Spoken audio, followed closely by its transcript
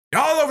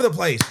You're all over the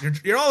place.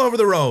 You're all over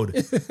the road.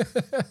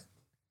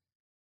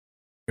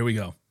 Here we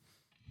go.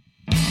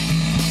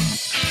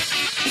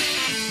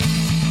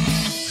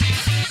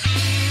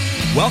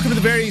 Welcome to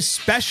the very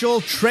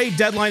special trade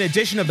deadline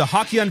edition of the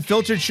Hockey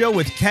Unfiltered show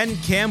with Ken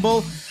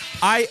Campbell.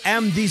 I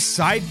am the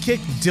sidekick,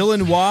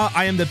 Dylan Waugh.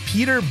 I am the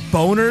Peter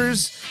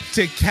Boners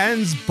to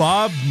Ken's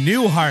Bob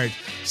Newhart.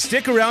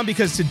 Stick around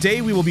because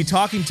today we will be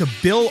talking to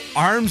Bill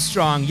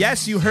Armstrong.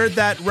 Yes, you heard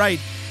that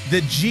right.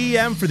 The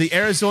GM for the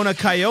Arizona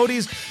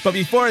Coyotes. But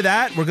before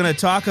that, we're going to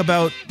talk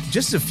about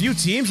just a few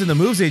teams and the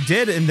moves they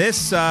did in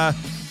this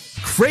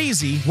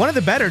crazy, one of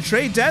the better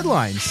trade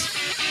deadlines.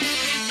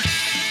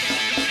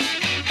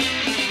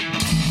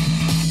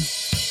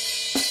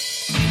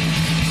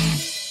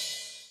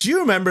 Do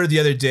you remember the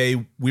other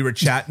day we were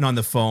chatting on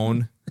the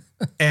phone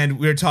and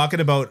we were talking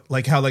about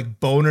like how like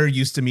boner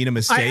used to mean a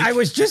mistake? I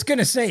was just going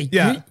to say,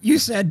 you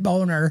said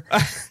boner.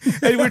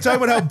 And we were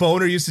talking about how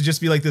boner used to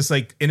just be like this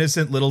like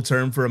innocent little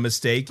term for a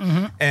mistake.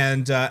 Mm-hmm.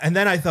 And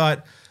then I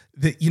thought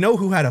that, you know,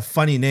 who had a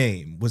funny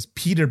name was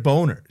Peter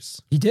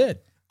Boners. He did.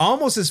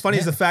 Almost as funny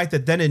as the fact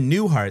that then in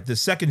Newhart, the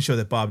second show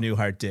that Bob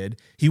Newhart did,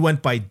 he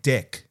went by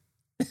Dick.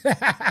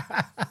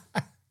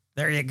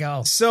 There you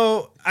go.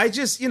 So I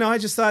just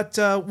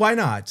thought, why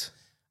not?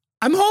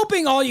 I'm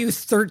hoping all you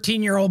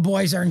 13-year-old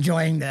boys are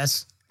enjoying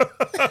this.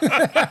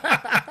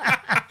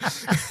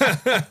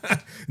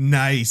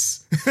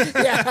 Nice.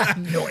 Yeah,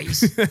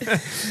 noise.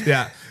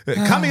 Yeah.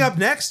 Coming up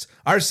next,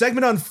 our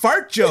segment on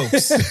fart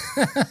jokes.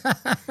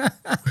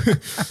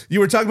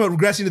 You were talking about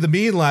regressing to the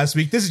mean last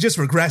week. This is just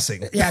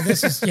regressing. Yeah,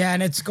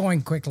 and it's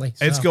going quickly.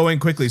 So. It's going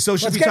quickly. So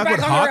should we talk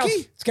about hockey?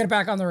 Let's get it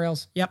back on the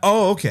rails. Yep.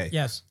 Oh, okay.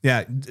 Yes.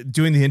 Yeah,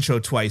 doing the intro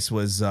twice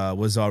was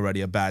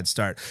already a bad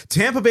start.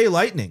 Tampa Bay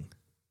Lightning.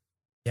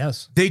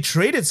 Yes. They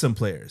traded some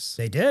players.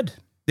 They did.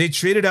 They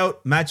traded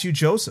out Matthew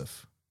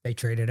Joseph. They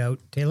traded out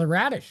Taylor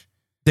Radish.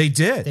 They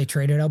did. They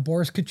traded out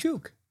Boris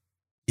Kachuk.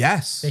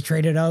 Yes. They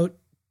traded out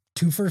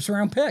 2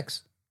 first-round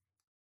picks.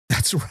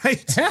 That's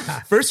right.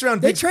 Yeah.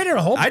 First-round picks. They traded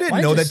a whole bunch. I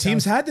didn't know that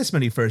teams had this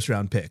many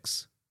first-round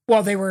picks.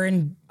 Well, they were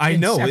in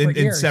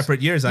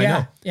separate years. I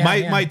know.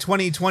 Yeah, my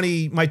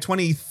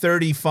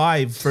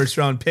 2035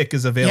 first-round pick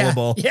is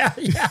available. Yeah.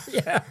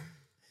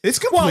 It's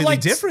completely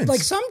different.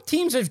 Like some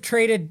teams have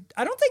traded.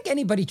 I don't think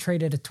anybody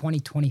traded a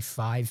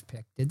 2025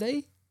 pick. Did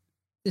they?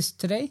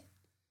 Today?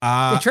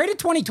 They traded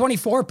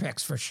 2024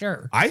 picks for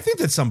sure. I think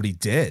that somebody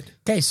did.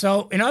 Okay,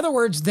 so in other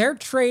words, they're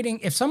trading.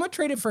 If someone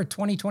traded for a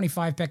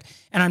 2025 pick,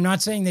 and I'm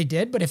not saying they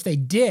did, but if they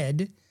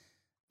did,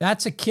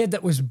 that's a kid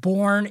that was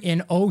born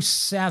in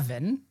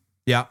 07.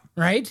 Yeah.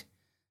 Right?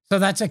 So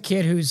that's a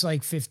kid who's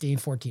like 14,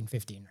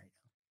 15 right now.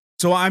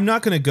 So I'm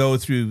not going to go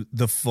through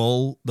the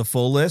full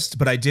list,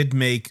 but I did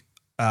make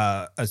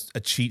a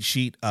cheat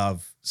sheet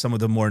of some of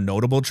the more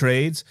notable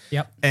trades.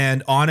 Yep.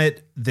 And on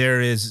it, there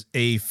is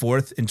a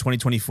fourth in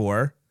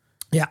 2024.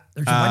 Yeah,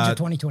 there's a bunch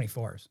of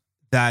 2024s.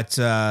 That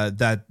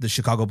the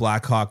Chicago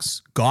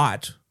Blackhawks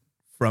got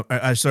from,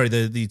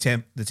 the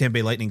Tampa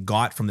Bay Lightning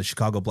got from the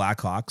Chicago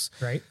Blackhawks.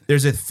 Right.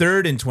 There's a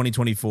third in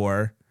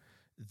 2024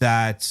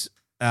 that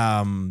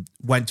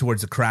went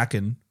towards the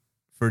Kraken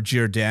for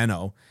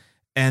Giordano.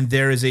 And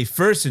there is a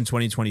first in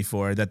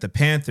 2024 that the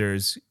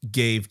Panthers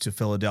gave to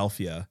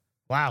Philadelphia.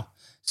 Wow.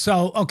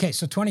 So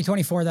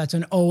 2024, that's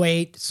an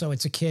 08. So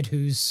it's a kid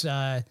who's,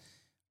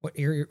 what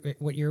year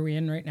are we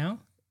in right now?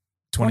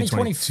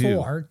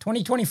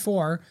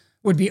 2024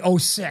 would be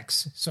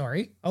 06.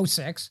 Sorry.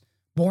 06.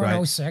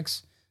 Born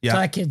 06. Yeah. So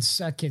that kid's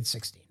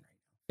 16, right?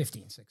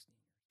 15, 16.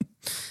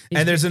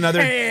 And there's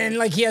another, and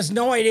like he has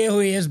no idea who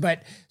he is,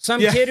 but some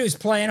kid who's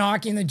playing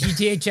hockey in the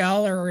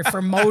GTHL or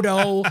for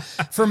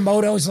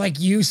Modo's like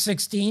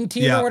U16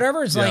 team or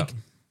whatever is like,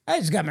 I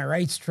just got my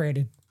rights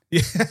traded.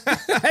 Yeah.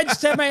 I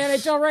just had my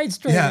NHL rights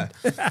traded.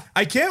 Yeah.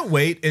 I can't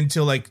wait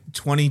until like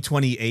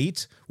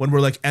 2028 when we're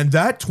like, and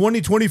that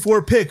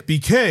 2024 pick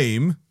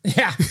became.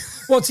 Yeah.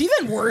 Well, it's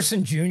even worse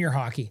in junior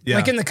hockey. Yeah.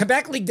 Like in the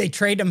Quebec League, they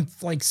trade them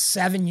like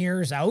 7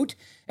 years out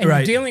and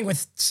you're dealing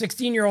with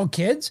 16-year-old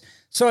kids.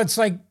 So it's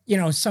like, you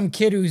know, some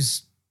kid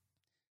who's,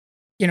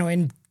 you know,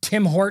 in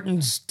Tim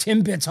Hortons,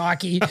 Timbits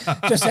hockey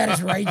just had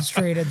his rights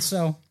traded.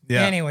 So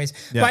anyways,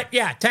 but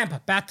Tampa,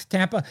 back to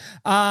Tampa.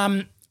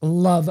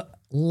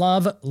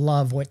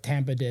 Love what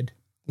Tampa did.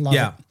 Love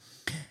it.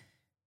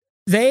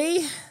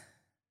 They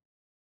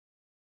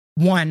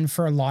won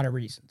for a lot of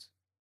reasons.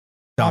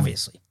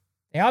 Obviously.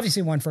 They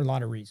obviously won for a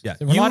lot of reasons. Yeah.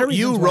 There were a lot of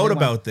reasons you wrote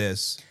about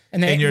this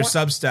in your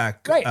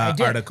Substack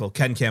article,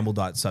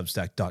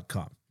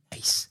 kencampbell.substack.com.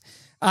 Nice.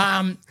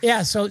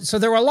 So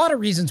there were a lot of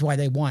reasons why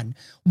they won.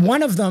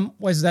 One of them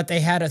was that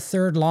they had a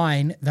third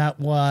line that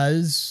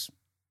was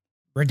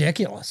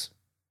ridiculous.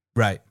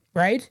 Right.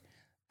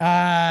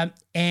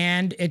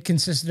 And it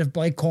consisted of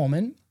Blake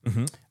Coleman,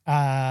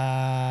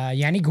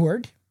 Yanni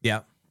Gourde.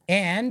 Yeah.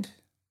 And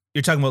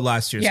you're talking about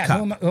last year's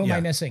cup. Who am I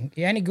missing?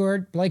 Yanni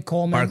Gourde, Blake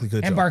Coleman,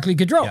 and Barclay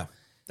Goodrow. Yeah.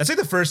 That's like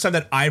the first time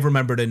that I've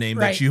remembered a name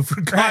that you've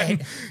forgotten.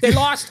 Right. They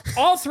lost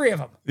all three of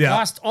them.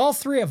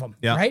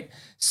 Right?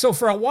 So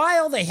for a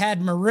while they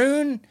had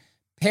Maroon,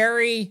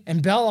 Perry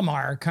and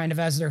Bellemare kind of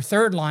as their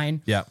third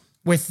line. Yeah.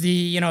 With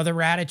the, the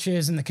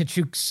Radiches and the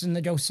Kachuks and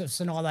the Josephs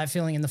and all that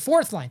filling in the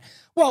fourth line.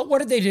 Well, what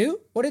did they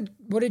do? What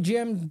did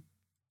GM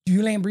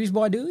Julien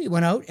Brisebois do? He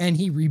went out and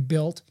he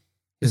rebuilt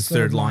his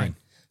third line.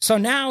 So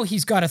now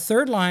he's got a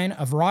third line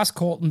of Ross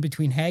Colton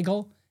between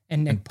Hagel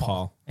and Nick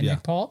Paul.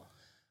 Nick Paul.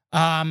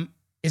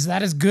 Is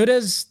that as good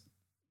as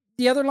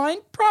the other line?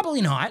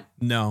 Probably not.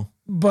 No.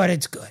 But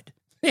it's good.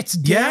 It's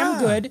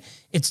damn good.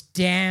 It's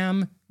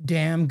damn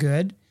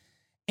good.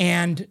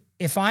 And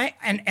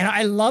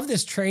I love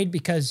this trade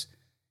because,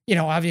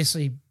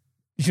 obviously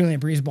Julien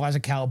Brisebois is a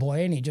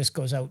cowboy and he just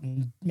goes out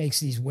and makes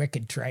these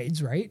wicked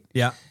trades, right?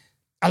 Yeah.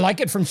 I like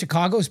it from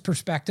Chicago's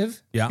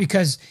perspective. Yeah.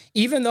 Because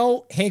even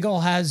though Hagel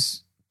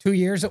has 2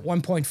 years at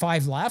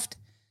 1.5 left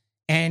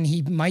and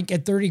he might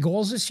get 30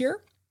 goals this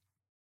year,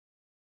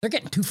 they're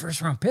getting 2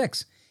 first-round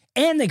picks.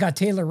 And they got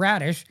Taylor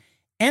Radish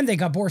and they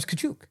got Boris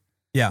Kachuk.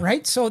 Yeah.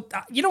 Right? So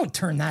you don't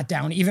turn that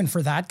down even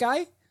for that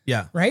guy.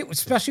 Yeah. Right?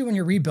 Especially when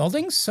you're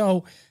rebuilding.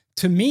 So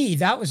to me,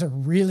 that was a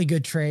really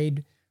good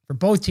trade for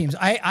both teams.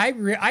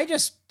 I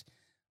just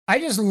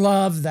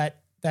love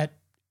that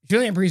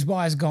Julien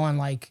Brisebois is going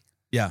like,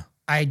 yeah,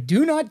 I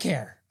do not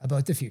care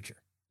about the future.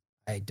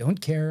 I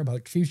don't care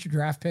about future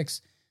draft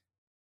picks.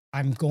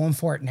 I'm going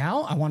for it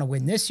now. I want to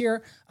win this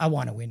year. I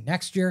want to win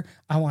next year.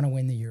 I want to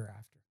win the year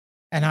after.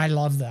 And I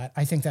love that.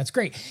 I think that's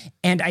great.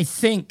 And I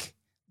think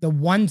the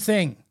one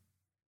thing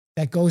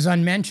that goes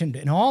unmentioned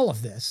in all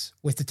of this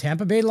with the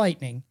Tampa Bay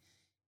Lightning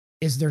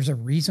is there's a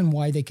reason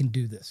why they can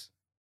do this.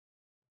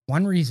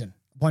 One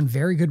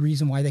very good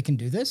reason why they can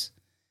do this,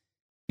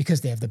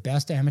 because they have the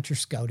best amateur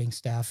scouting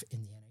staff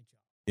in the NHL.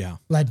 Yeah.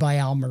 Led by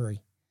Al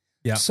Murray.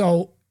 Yeah.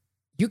 So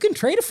you can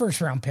trade a first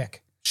round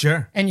pick.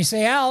 Sure. And you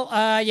say,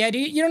 Al,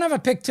 you don't have a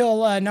pick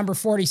till number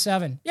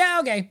 47. Yeah,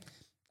 okay.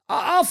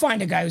 I'll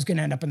find a guy who's going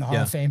to end up in the Hall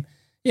of Fame.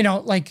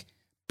 Like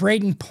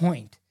Braden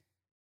Point,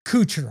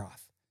 Kucherov.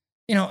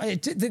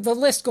 The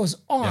list goes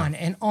on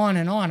and on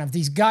and on of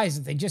these guys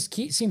that they just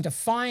seem to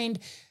find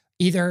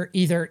either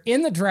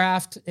in the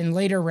draft in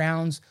later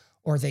rounds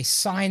or they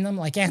sign them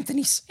like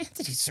Anthony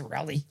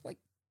Cirelli. Like,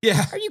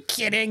 are you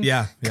kidding?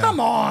 Yeah. Come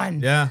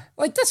on. Yeah.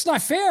 Like, that's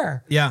not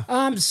fair.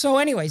 Yeah. So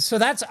anyway,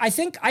 I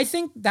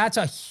think that's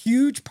a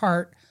huge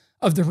part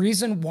of the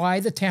reason why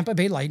the Tampa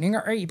Bay Lightning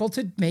are able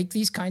to make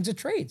these kinds of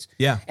trades.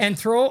 Yeah. And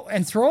throw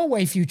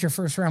away future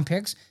first round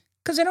picks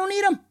because they don't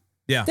need them.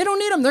 Yeah. They don't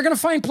need them. They're going to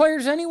find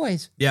players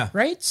anyways. Yeah.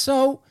 Right?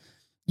 So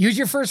use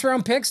your first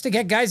round picks to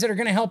get guys that are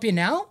going to help you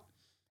now,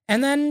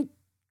 and then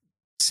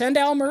send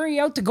Al Murray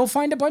out to go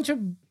find a bunch of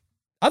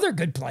other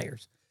good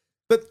players.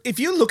 But if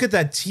you look at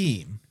that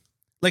team,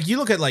 like you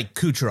look at like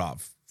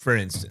Kucherov, for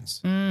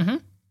instance,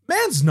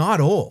 man's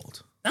not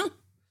old. No.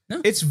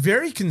 It's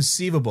very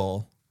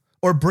conceivable.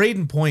 Or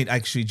Braden Point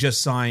actually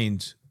just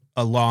signed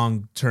a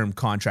long-term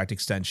contract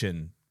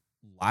extension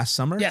last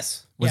summer.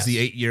 Yes. Was the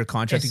 8-year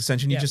contract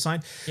extension he just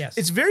signed? Yes.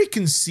 It's very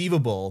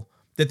conceivable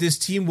that this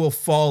team will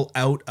fall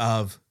out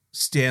of their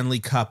Stanley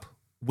Cup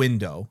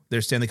window,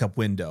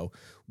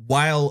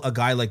 while a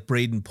guy like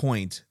Braden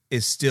Point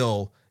is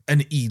still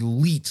an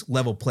elite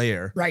level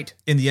player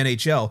in the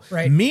NHL.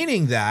 Right.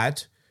 Meaning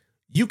that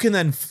you can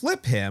then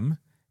flip him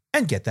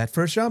and get that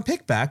first round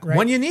pick back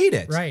when you need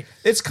it. Right.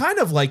 It's kind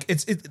of like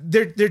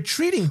they're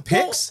treating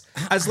picks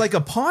as like a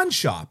pawn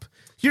shop.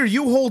 Here,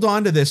 you hold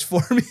on to this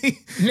for me.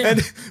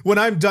 And when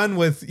I'm done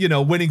with,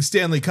 winning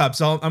Stanley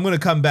Cups, I'm going to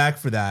come back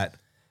for that.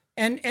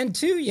 And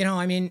two,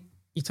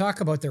 you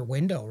talk about their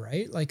window,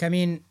 right? Like,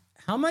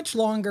 how much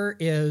longer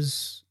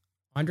is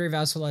Andrei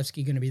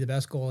Vasilevsky going to be the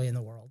best goalie in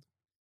the world?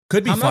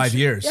 Could be 5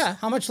 years. Yeah.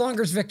 How much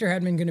longer is Victor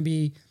Hedman going to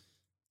be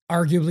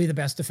arguably the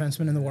best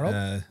defenseman in the world?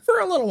 For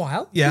a little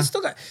while. Yeah. He's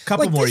still got a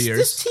couple more years.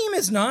 This team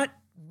is not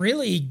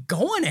really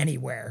going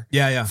anywhere.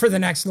 Yeah. For the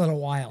next little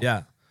while.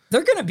 Yeah.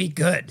 They're going to be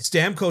good.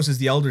 Stamkos is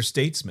the elder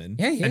statesman.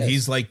 Yeah,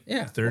 he's like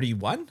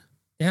 31.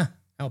 Yeah.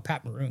 Oh,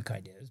 Pat Maroon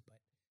kind of is,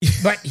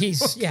 but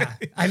he's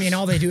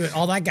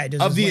all that guy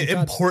does of is the win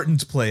important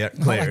cups. players.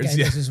 All that guy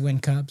does is win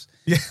cups.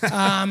 Yeah.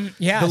 The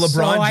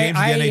LeBron James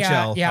of the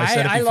NHL. I've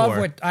said it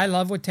before. I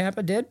love what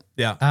Tampa did.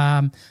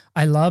 Yeah.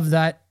 I love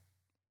that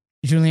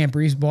Julien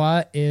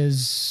Brisebois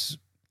is.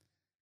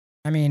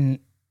 You can't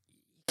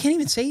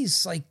even say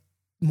he's like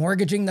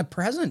mortgaging the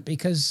present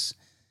because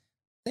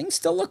things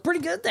still look pretty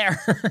good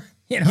there.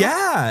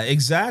 Yeah,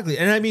 exactly.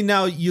 And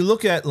now you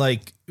look at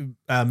like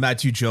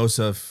Matthew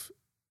Joseph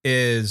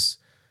is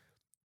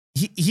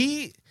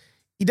he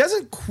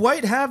doesn't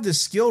quite have the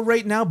skill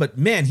right now, but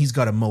man, he's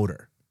got a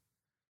motor.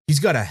 He's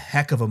got a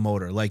heck of a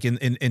motor, like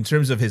in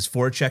terms of his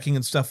forechecking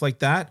and stuff like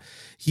that.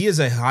 He is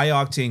a high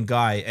octane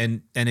guy,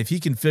 and if he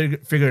can figure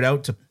it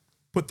out to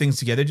put things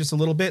together just a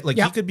little bit, like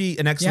he could be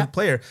an excellent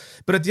player.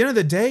 But at the end of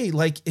the day,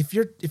 like if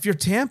you're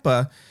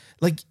Tampa,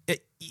 like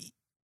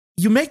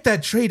you make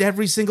that trade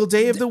every single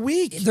day of the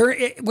week.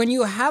 When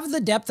you have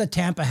the depth that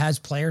Tampa has,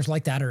 players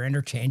like that are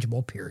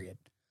interchangeable. Period.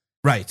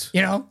 Right.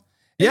 Yeah.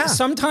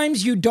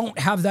 Sometimes you don't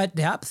have that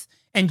depth,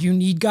 and you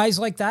need guys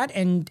like that,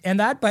 and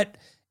that. But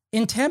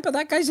in Tampa,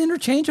 that guy's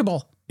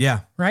interchangeable.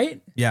 Yeah.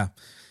 Right. Yeah.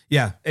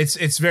 Yeah,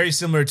 it's very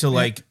similar to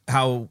like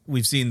how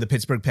we've seen the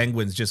Pittsburgh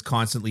Penguins just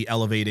constantly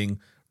elevating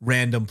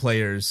random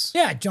players.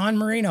 Yeah, John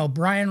Marino,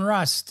 Brian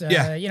Rust,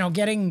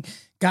 getting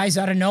guys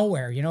out of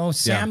nowhere,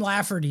 Sam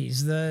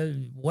Lafferty's,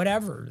 the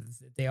whatever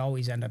they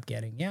always end up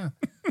getting. Yeah.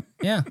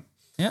 Yeah.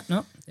 Yeah.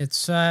 No,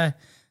 it's,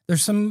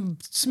 there's some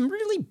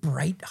really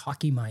bright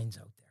hockey minds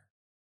out there.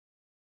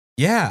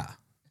 Yeah.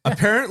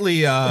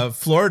 Apparently,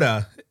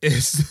 Florida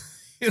is,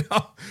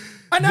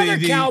 another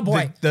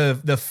cowboy, the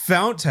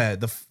founthead,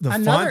 the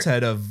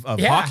founthead of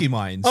hockey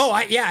minds. Oh,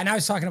 and I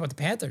was talking about the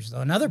Panthers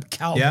though. Another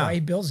cowboy,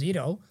 Bill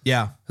Zito.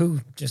 Yeah.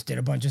 Who just did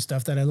a bunch of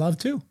stuff that I love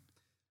too.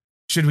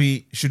 Should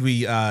we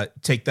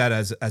take that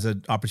as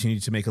an opportunity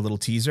to make a little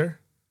teaser?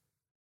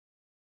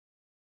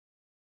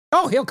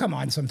 Oh, he'll come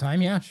on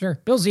sometime. Yeah,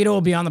 sure. Bill Zito will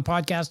be on the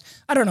podcast.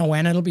 I don't know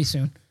when. It'll be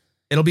soon.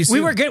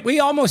 We were good. We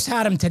almost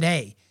had him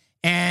today,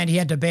 and he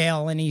had to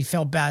bail, and he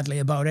felt badly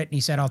about it. And he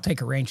said, "I'll take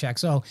a rain check."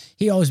 So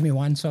he owes me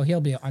one. So he'll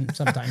be on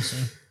sometime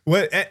soon.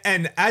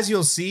 And as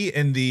you'll see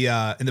in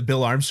the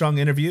Bill Armstrong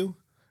interview,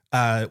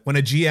 when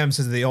a GM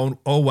says they owe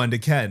one to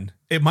Ken,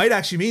 it might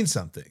actually mean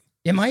something.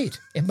 It might.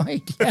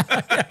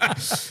 Yeah.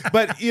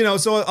 But,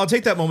 so I'll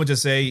take that moment to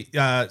say,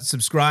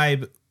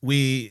 subscribe.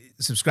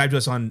 Subscribe to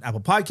us on Apple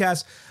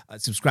Podcasts,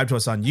 subscribe to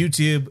us on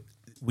YouTube.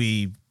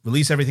 We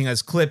release everything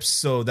as clips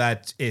so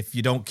that if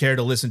you don't care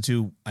to listen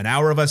to an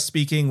hour of us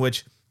speaking,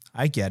 which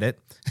I get it,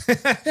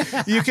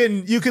 you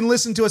can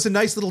listen to us in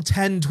nice little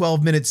 10,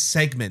 12 minute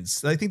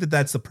segments. I think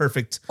that's the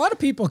perfect. A lot of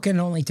people can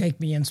only take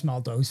me in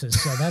small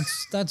doses. So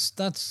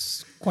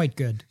that's quite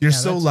good. You're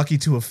so lucky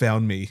to have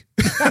found me.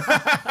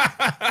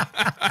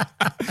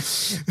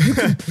 You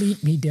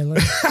complete me,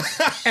 Dylan.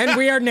 And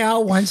we are now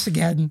once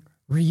again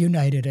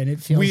reunited, and it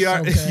feels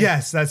so good.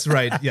 Yes, that's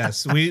right.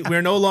 Yes,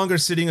 we're no longer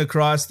sitting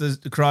across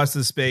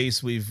the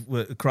space. We've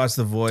across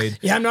the void.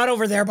 Yeah, I'm not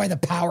over there by the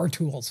power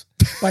tools,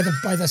 by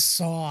the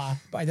saw,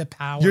 by the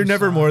power. You're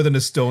never more than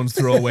a stone's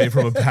throw away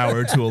from a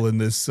power tool in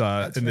this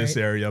this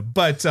area.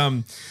 But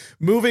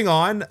moving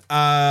on.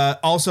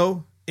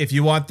 Also, if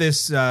you want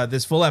this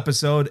full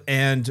episode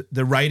and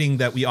the writing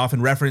that we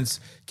often reference,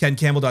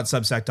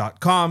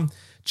 kencampbell.substack.com.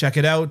 Check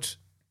it out.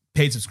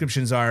 Paid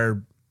subscriptions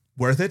are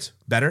worth it.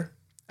 Better.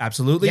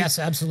 Absolutely. Yes,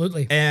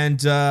 absolutely. And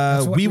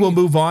we will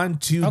move on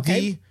to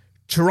the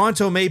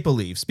Toronto Maple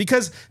Leafs,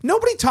 because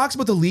nobody talks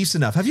about the Leafs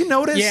enough. Have you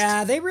noticed?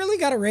 Yeah, they really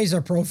got to raise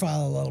their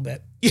profile a little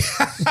bit.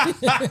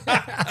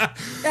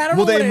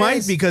 Well, they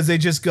might, because they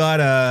just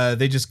got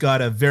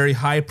a very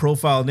high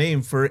profile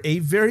name for a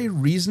very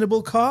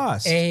reasonable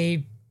cost.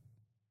 A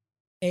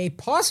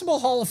possible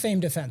Hall of Fame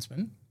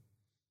defenseman.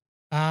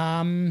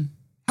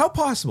 How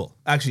possible?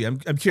 Actually, I'm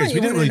curious.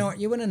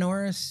 You win a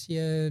Norris.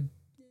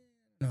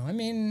 No, I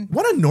mean,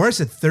 what a Norris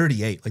at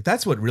 38. Like,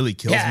 that's what really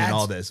kills me in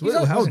all this. Was he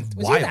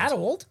that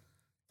old?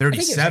 37. I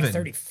think he was like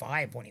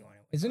 35 when he won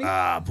it, isn't he?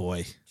 Ah,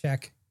 boy.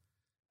 Check.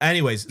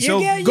 Anyways,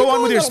 go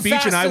on with your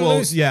speech, and I will.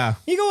 Loose. Yeah,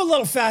 you go a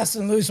little fast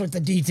and loose with the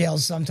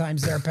details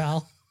sometimes, there,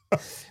 pal.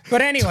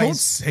 But anyways, don't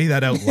say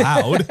that out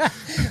loud.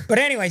 But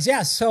anyways,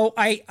 yeah. So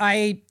I'm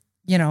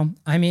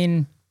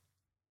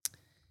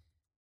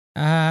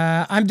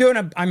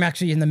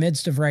actually in the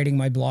midst of writing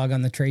my blog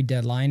on the trade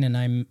deadline, and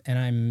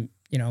I'm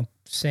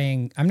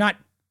saying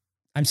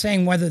I'm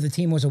saying whether the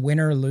team was a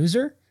winner or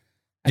loser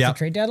at the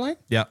trade deadline.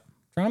 Yeah.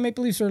 Toronto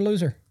Maple Leafs are a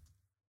loser.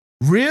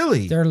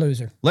 Really? They're a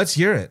loser. Let's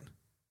hear it.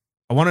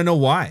 I want to know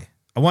why.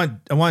 I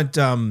want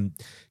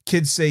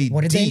kids say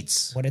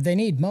deets. What did they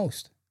need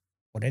most?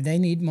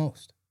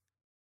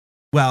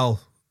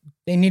 Well,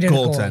 they needed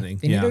goaltending.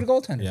 They needed a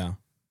goaltender. Yeah.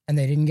 And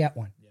they didn't get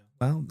one. Yeah.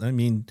 Well, I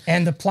mean,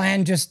 and the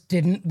plan just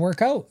didn't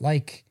work out.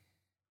 Like,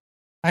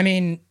 I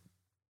mean,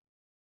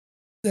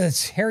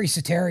 this Harry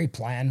Sateri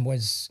plan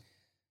was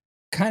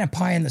kind of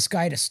pie in the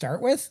sky to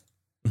start with.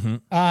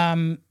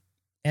 Mm-hmm.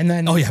 And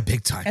then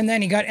big time. And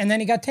then he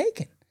got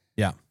taken.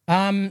 Yeah.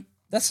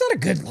 That's not a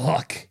good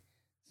look.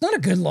 It's not a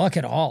good look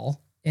at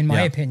all, in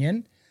my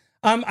opinion.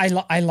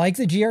 I like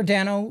the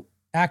Giordano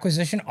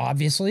acquisition,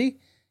 obviously.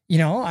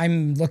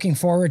 I'm looking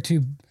forward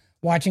to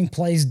watching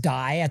plays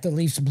die at the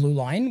Leafs blue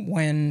line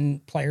when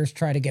players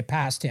try to get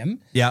past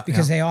him. Yeah.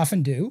 Because they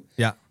often do.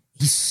 Yeah.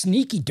 He's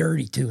sneaky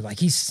dirty too. Like,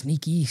 he's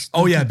sneaky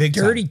oh yeah, big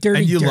dirty, time.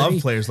 dirty. And you dirty. love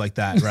players like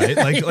that, right?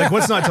 Like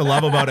what's not to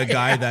love about a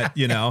guy that,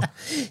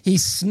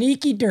 He's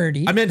sneaky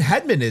dirty. I mean,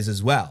 Hedman is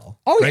as well.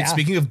 Oh right? Yeah.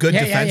 Speaking of good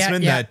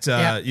defensemen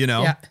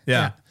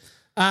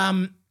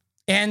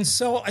And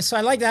so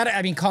I like that.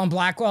 I mean, Colin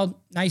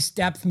Blackwell, nice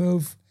depth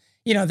move.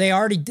 They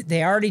already did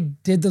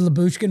the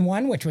Lyubushkin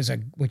one, which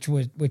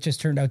has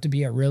turned out to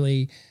be a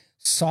really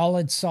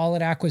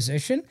solid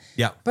acquisition.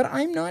 Yeah. But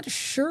I'm not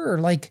sure.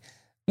 Like,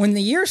 when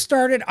the year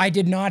started, I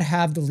did not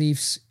have the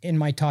Leafs in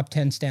my top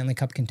 10 Stanley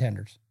Cup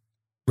contenders.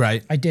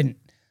 Right. I didn't.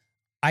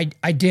 I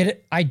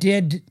did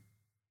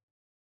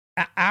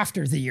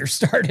after the year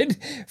started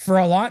for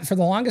the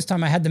longest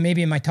time. I had them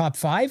maybe in my top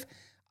 5.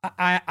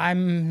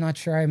 I'm not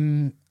sure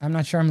I'm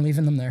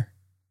leaving them there.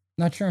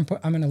 Not sure I'm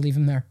going to leave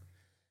them there,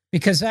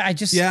 because I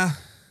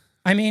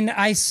mean,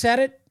 I said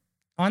it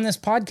on this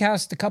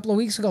podcast a couple of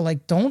weeks ago,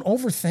 like, don't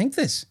overthink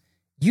this.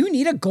 You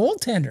need a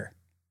goaltender.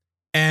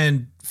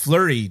 And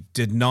Fleury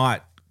did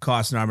not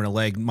cost an arm and a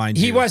leg, mind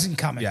you. He wasn't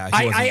coming. Yeah,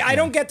 I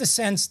don't get the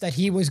sense that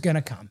he was going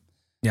to come.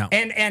 Yeah.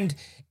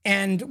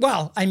 And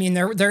well, I mean,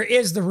 there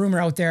is the rumor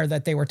out there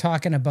that they were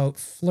talking about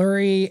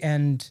Fleury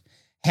and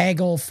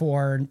Hagel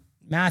for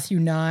Matthew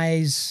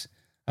Nyes,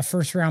 a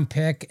first-round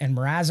pick, and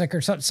Mrazek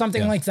or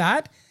something like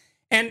that.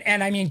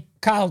 And I mean,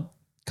 Kyle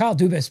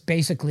Dubas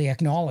basically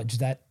acknowledged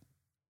that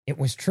it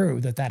was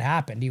true that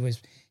happened. He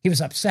was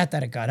upset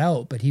that it got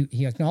out, but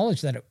he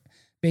acknowledged that it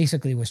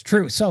basically was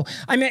true. So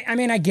I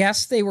mean, I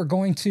guess they were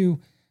going to,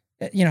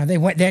 they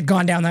had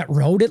gone down that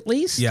road at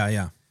least.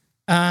 Yeah.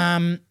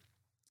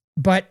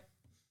 But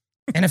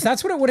and if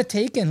that's what it would have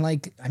taken,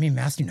 Matthew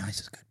Nyes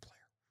is a good player.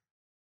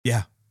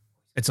 Yeah,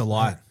 it's a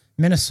lot.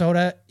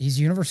 Minnesota, he's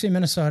University of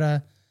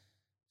Minnesota.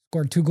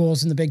 Scored 2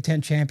 goals in the Big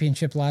Ten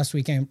championship last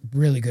weekend.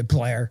 Really good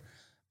player.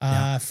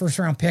 First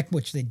round pick,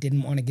 which they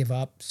didn't want to give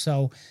up.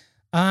 So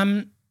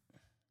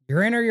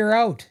you're in or you're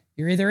out.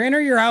 You're either in or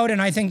you're out.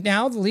 And I think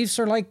now the Leafs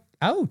are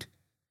out.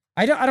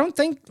 I don't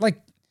think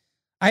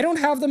I don't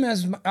have them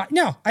as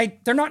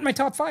they're not in my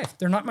top 5.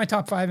 They're not in my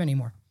top 5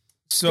 anymore.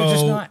 So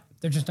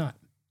they're just not.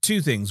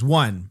 2 things.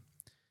 One,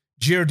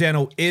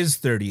 Giordano is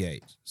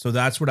 38. So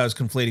that's what I was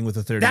conflating with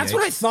the 38. That's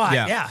what I thought.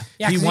 Yeah.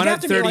 He won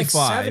at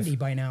 35. 70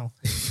 by now,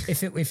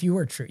 if you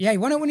were true. Yeah, he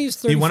won it when he was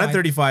 35. He won at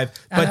 35.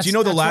 But do you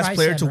know the last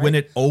player to win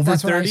it over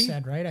 30? That's what I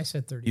said, right? I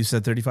said 30. You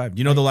said 35. Do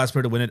you know the last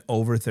player to win it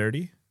over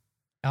 30?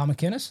 Al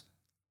McInnes?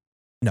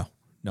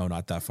 No,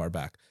 not that far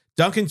back.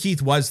 Duncan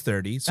Keith was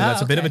 30, so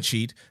that's a bit of a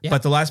cheat. Yeah.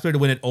 But the last player to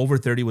win it over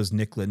 30 was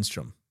Nick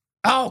Lindstrom.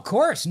 Oh, of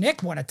course.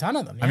 Nick won a ton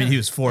of them. Yeah. I mean, he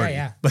was 40.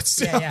 Yeah. But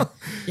still.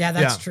 Yeah,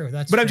 that's true.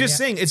 But I'm just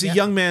saying, it's a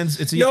young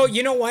man's. No,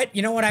 you know what?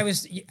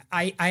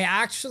 I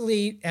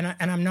actually, and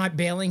I'm not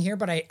bailing here,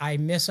 but I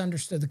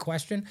misunderstood the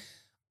question.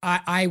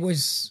 I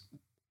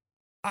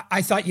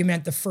thought you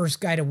meant the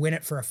first guy to win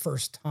it for a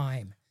first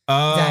time.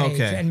 Oh,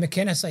 okay. Age. And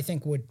McInnes, I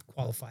think, would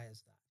qualify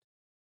as that.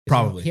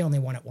 Probably. He only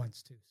won it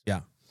once, too.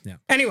 Yeah.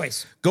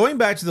 Anyways. Going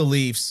back to the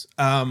Leafs,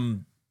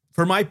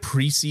 for my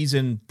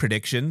preseason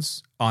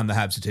predictions on the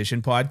Habs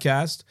Petition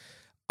podcast,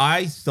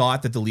 I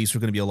thought that the Leafs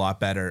were going to be a lot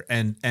better.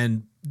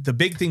 And the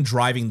big thing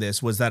driving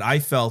this was that I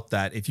felt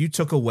that if you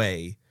took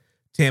away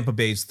Tampa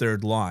Bay's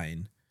third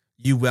line,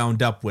 you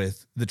wound up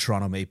with the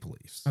Toronto Maple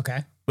Leafs.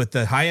 Okay. With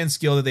the high-end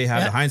skill that they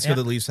have, the high-end skill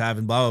that the Leafs have,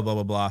 and blah, blah,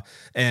 blah, blah, blah,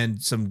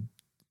 and some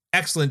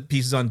excellent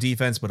pieces on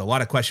defense, but a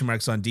lot of question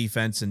marks on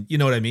defense, and you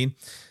know what I mean?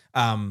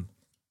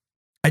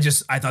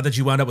 I thought that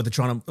you wound up with the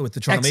Toronto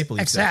Maple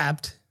Leafs.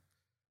 Except,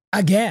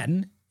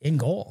 again, in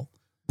goal.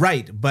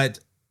 Right, but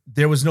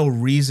there was no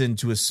reason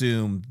to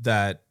assume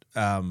that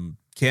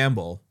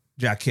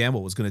Jack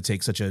Campbell was going to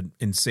take such an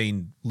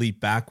insane leap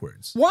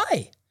backwards.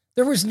 Why?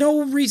 There was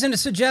no reason to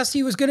suggest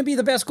he was going to be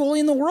the best goalie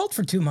in the world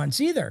for 2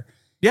 months either.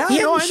 Yeah, he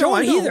hadn't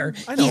shown either.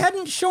 I know. He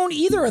hadn't shown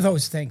either of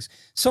those things.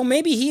 So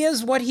maybe he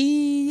is what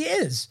he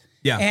is.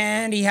 Yeah.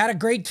 And he had a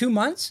great 2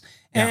 months.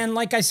 And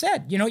like I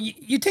said,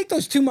 you take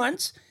those 2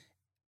 months,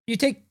 you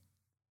take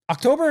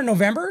October and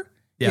November,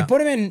 you put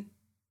them in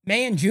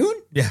May and June.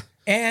 Yeah.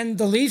 And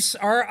the Leafs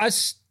are a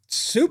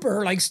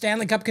super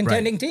Stanley Cup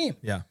contending team.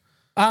 Yeah.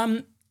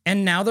 And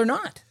now they're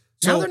not.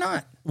 They're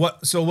not.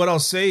 What I'll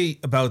say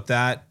about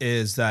that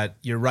is that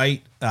you're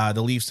right.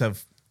 The Leafs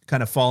have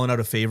kind of fallen out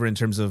of favor in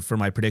terms of for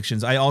my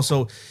predictions. I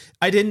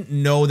didn't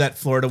know that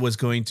Florida was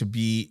going to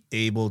be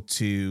able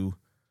to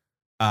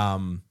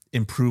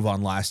improve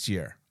on last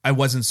year. I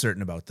wasn't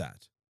certain about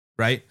that.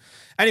 Right.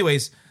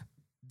 Anyways,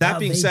 that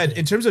being said,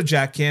 in terms of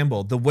Jack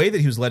Campbell, the way that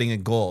he was letting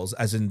in goals,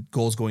 as in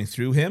goals going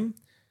through him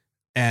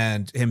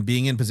and him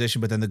being in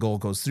position, but then the goal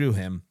goes through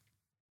him,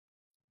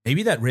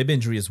 maybe that rib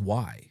injury is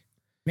why.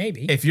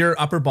 Maybe. If your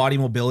upper body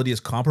mobility is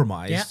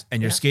compromised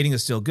and your skating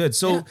is still good.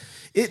 So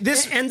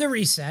and the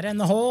reset and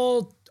the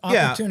whole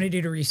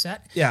opportunity to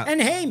reset. Yeah.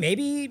 And hey,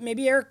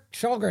 maybe Eric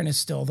Källgren is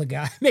still the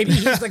guy. Maybe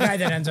he's the guy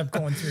that ends up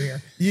going through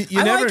here.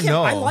 You never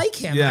know. I like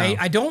him. Yeah.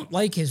 I don't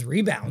like his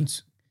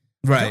rebounds.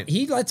 Right.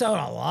 He lets out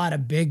a lot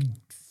of big,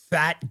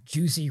 fat,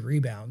 juicy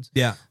rebounds.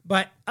 Yeah.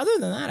 But other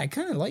than that, I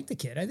kind of like the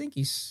kid. I think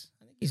he's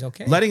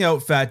okay. Letting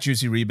out fat,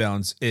 juicy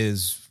rebounds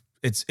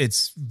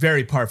it's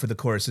very par for the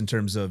course in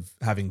terms of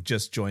having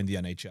just joined the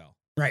NHL.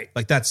 Right.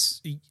 That's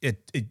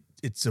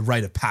it's a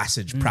rite of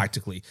passage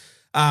practically.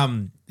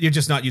 You're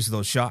just not used to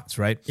those shots,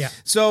 right? Yeah.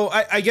 So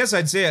I guess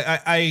I'd say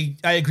I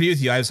agree with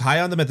you. I was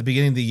high on them at the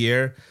beginning of the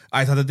year.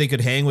 I thought that they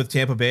could hang with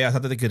Tampa Bay. I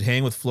thought that they could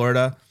hang with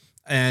Florida.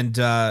 And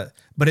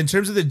but in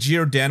terms of the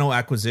Giordano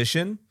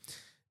acquisition,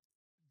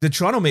 the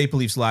Toronto Maple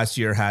Leafs last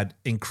year had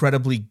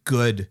incredibly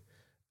good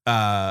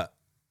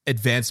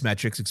advanced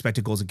metrics,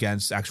 expected goals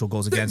against, actual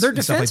goals against. Their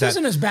defense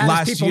isn't as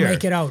bad as people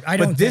make it out.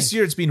 But this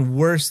year it's been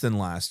worse than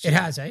last year. It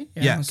has, eh?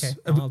 Yeah, yes.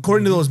 Okay.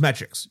 According to those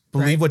metrics.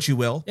 Believe what you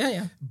will.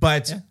 Yeah.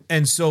 But,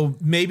 and so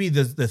maybe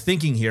the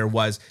thinking here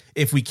was,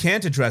 if we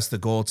can't address the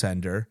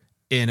goaltender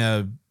in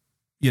a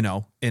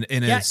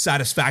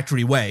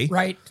satisfactory way.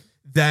 Right.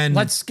 Then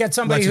let's get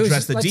somebody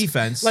address the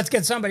defense. Let's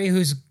get somebody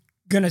who's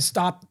going to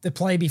stop the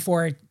play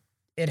before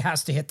it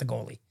has to hit the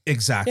goalie.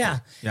 Exactly. Yeah.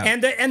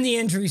 And the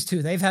injuries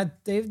too. They've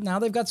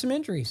got some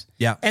injuries.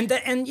 Yeah.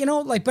 And you know,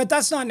 like, but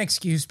that's not an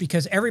excuse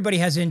because everybody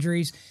has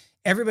injuries.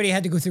 Everybody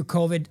had to go through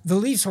COVID. The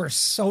Leafs were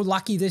so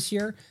lucky this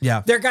year.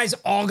 Yeah. Their guys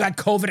all got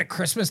COVID at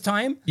Christmas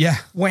time. Yeah.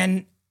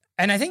 And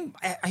I think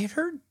I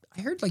heard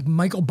like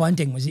Michael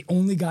Bunting was the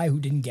only guy who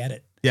didn't get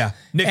it. Yeah.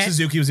 Nick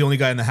Suzuki was the only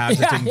guy in the Habs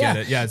that didn't get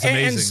it. Yeah, it's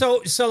amazing.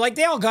 And so like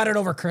they all got it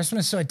over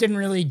Christmas, so it didn't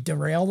really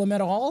derail them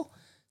at all.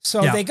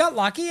 So they got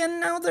lucky, and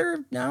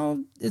now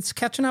it's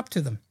catching up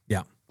to them.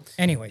 Yeah.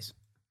 Anyways,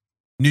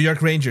 New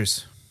York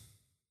Rangers.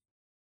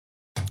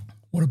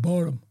 What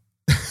about them?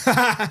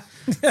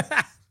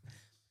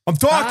 I'm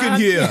talking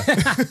here.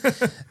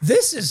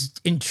 This is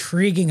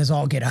intriguing as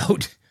all get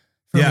out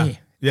for me.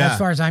 Yeah. As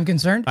far as I'm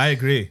concerned. I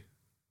agree.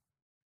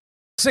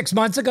 6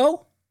 months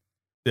ago.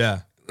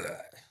 Yeah.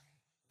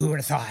 Who would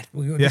have thought?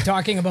 We would be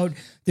talking about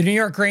the New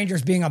York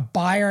Rangers being a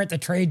buyer at the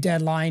trade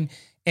deadline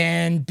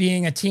and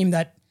being a team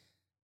that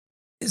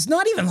is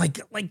not even like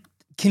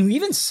can we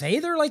even say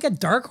they're like a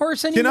dark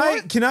horse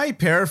anymore? Can I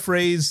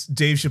paraphrase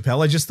Dave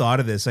Chappelle? I just thought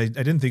of this. I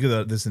didn't think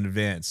of this in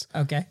advance.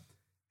 Okay.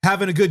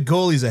 Having a good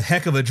goalie is a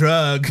heck of a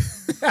drug.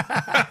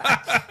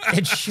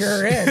 It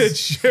sure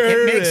is.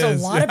 It makes a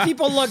lot of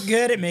people look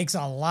good. It makes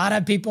a lot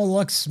of people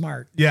look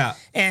smart. Yeah.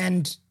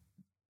 And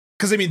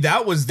because I mean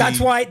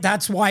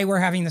that's why we're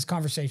having this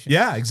conversation.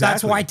 Yeah, exactly.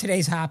 That's why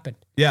today's happened.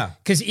 Yeah.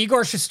 Because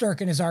Igor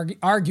Shesterkin is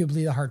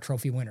arguably the Hart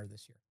Trophy winner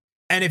this year.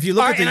 And if you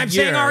look at the and I'm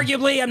saying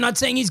arguably, I'm not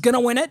saying he's going to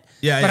win it.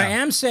 Yeah, but I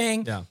am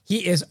saying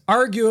he is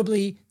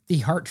arguably the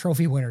Hart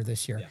Trophy winner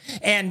this year.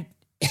 Yeah.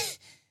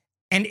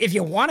 And if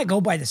you want to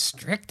go by the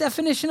strict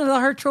definition of the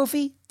Hart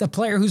Trophy, the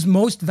player who's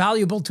most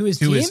valuable to his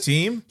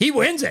team, he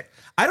wins it.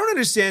 I don't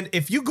understand.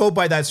 If you go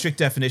by that strict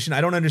definition,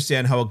 I don't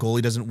understand how a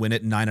goalie doesn't win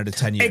it 9 out of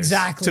 10 years.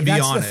 Exactly. To be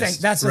honest. The thing.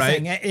 That's the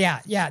thing. Yeah.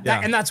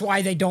 And that's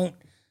why they don't,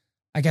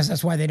 I guess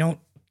that's why they don't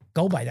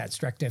go by that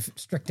strict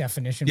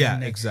definition. Yeah,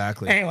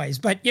 exactly. Anyways,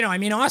 but you know, I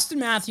mean, Austin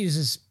Matthews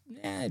is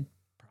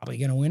probably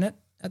going to win it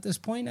at this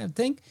point, I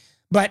think.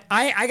 But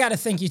I got to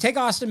think you take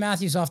Austin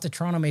Matthews off the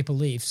Toronto Maple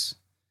Leafs,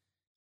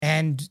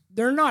 and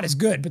they're not as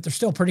good, but they're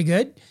still pretty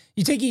good.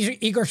 You take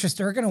Igor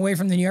Shesterkin away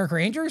from the New York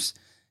Rangers,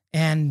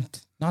 and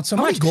not so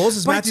much. How many goals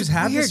does Matthews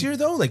have this year,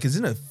 though? Like,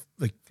 isn't it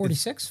like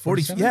 46?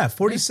 40? Yeah,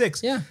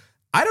 46. Yeah.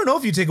 I don't know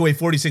if you take away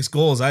 46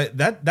 goals.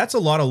 That's a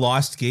lot of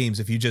lost games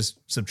if you just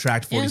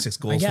subtract 46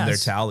 goals from their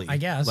tally. I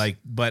guess.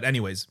 But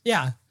anyways.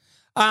 Yeah.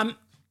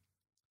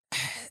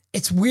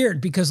 It's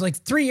weird because like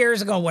 3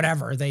 years ago,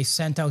 whatever, they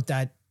sent out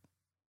that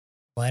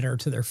letter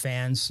to their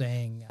fans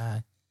saying,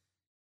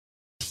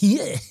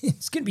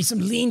 it's going to be some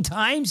lean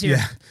times here,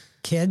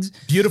 kids.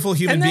 Beautiful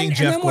human being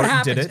Jeff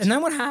Gorton did it. And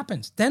then what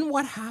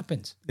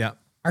happens? Yeah.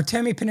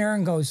 Artemi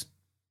Panarin goes,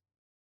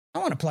 I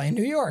want to play in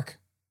New York.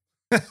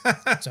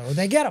 So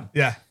they get him.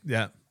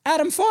 Yeah.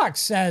 Adam Fox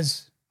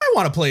says, I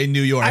want to play in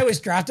New York. I was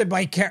drafted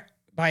by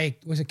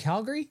was it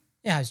Calgary?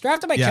 Yeah, I was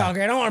drafted by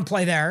Calgary. I don't want to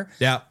play there.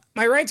 Yeah.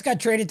 My rights got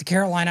traded to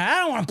Carolina. I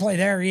don't want to play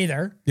there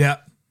either. Yeah.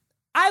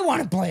 I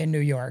want to play in New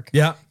York.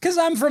 Yeah. Because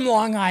I'm from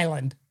Long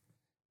Island.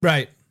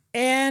 Right.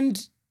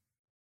 And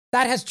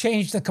that has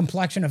changed the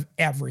complexion of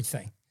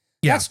everything.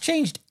 Yeah. That's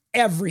changed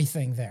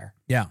everything there.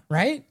 Yeah.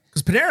 Right?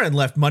 Because Panarin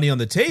left money on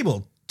the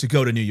table to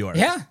go to New York.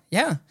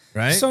 Yeah.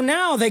 Right. So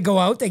now they go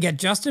out, they get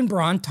Justin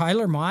Braun,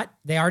 Tyler Mott.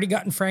 They already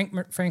gotten Frank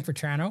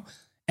Vetrano.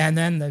 And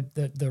then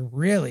the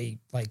really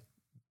like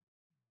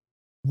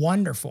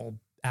wonderful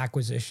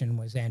acquisition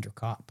was Andrew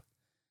Kopp.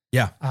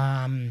 Yeah.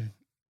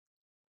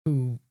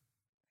 Who,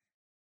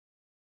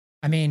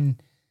 I mean,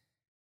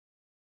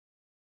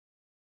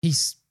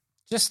 he's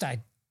just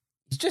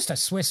a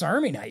Swiss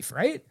Army knife,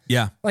 right?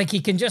 Yeah. Like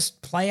he can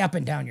just play up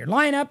and down your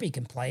lineup. He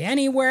can play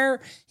anywhere.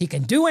 He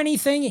can do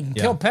anything. He can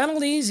kill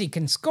penalties. He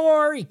can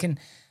score.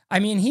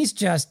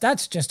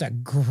 That's just a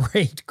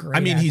great I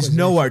mean, he's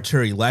no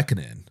Arturi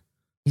Lehkonen.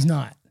 He's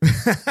not.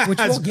 Which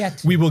we'll get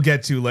to. We will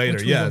get to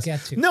later, yes. Will get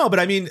to. No, but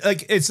I mean,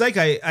 like it's like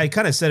I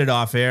kind of said it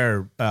off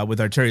air with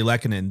Arturi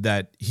Lehkonen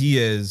that he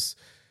is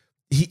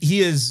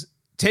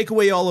take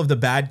away all of the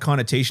bad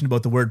connotation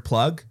about the word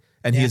plug.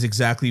 And he is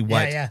exactly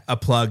what a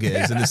plug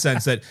is in the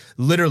sense that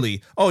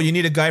literally, oh, you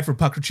need a guy for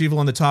puck retrieval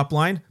on the top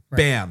line? Right.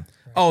 Bam.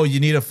 Right. Oh, you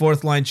need a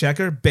fourth line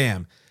checker?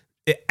 Bam.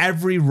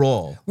 Every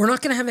role. We're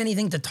not going to have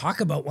anything to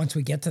talk about once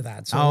we get to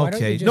that. So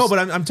okay. No, but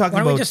I'm talking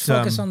about... Why don't we just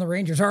focus on the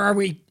Rangers? Or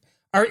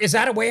is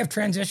that a way of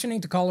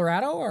transitioning to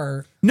Colorado?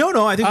 Or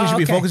No, I think we should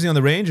be focusing on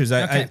the Rangers.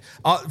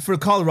 For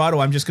Colorado,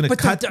 I'm just going to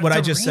cut what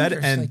I just said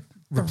and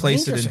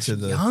replace it into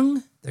the...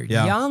 young. They're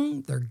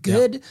young. They're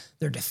good. Yeah.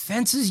 Their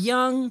defense is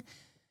young.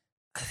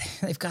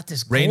 They've got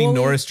this reigning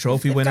Norris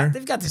Trophy winner.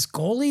 They've got this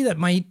goalie that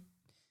might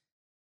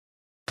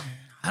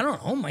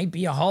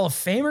be a Hall of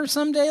Famer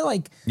someday.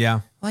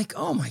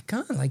 Oh my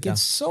God.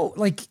 It's so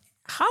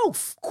how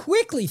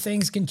quickly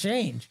things can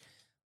change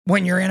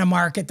when you're in a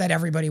market that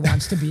everybody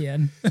wants to be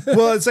in.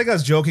 Well, it's like I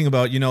was joking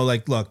about,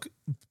 look,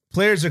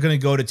 players are going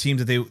to go to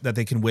teams that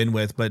they can win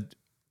with, but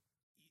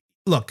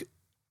look,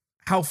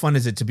 how fun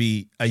is it to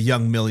be a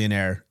young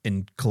millionaire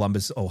in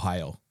Columbus,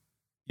 Ohio?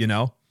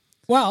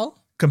 Well,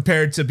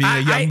 compared to being a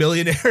young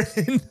millionaire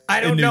in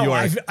New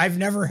York. I've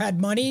never had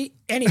money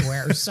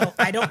anywhere, so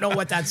I don't know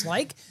what that's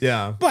like.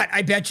 Yeah. But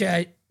I bet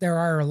you there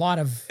are a lot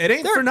of... It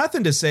ain't for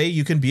nothing to say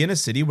you can be in a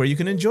city where you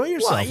can enjoy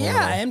yourself. Well,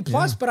 yeah, and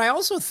plus, but I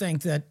also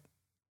think that,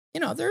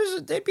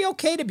 they'd be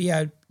okay to be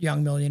a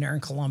young millionaire in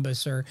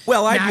Columbus or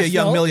I'd be a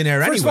young millionaire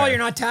anywhere. First of all, you're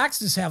not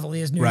taxed as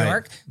heavily as New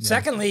York. Yeah.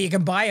 Secondly, you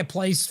can buy a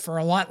place for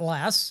a lot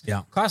less.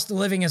 Yeah. Cost of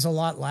living is a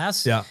lot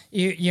less. Yeah.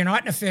 You're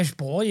not in a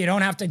fishbowl. You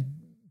don't have to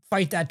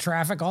fight that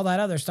traffic, all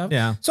that other stuff.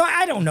 Yeah. So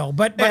I don't know,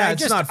 but I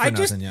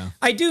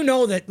do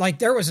know that like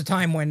there was a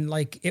time when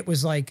like it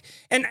was like,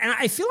 and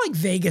I feel like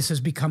Vegas has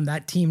become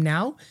that team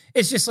now.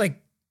 It's just like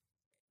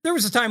there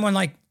was a time when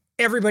like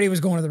everybody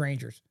was going to the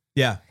Rangers.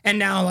 Yeah. And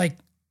now like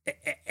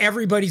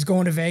everybody's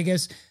going to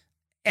Vegas.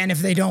 And if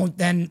they don't,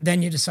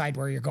 then you decide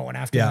where you're going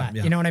after that.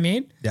 Yeah. You know what I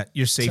mean? Yeah.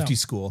 Your safety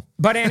school.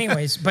 But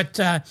anyways,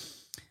 the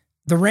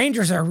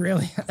Rangers are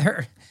really,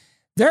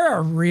 they're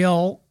a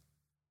real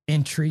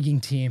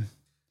intriguing team.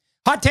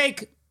 Hot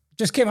take.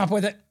 Just came up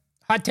with it.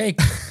 Hot take.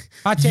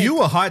 Hot take.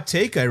 You a hot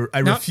take? I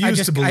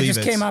refuse to believe it. I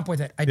just came up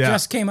with it.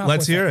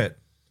 Let's hear it.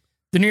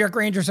 The New York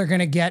Rangers are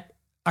going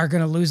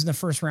to lose in the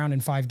first round in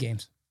 5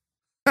 games.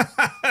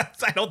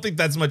 I don't think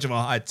that's much of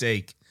a hot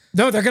take.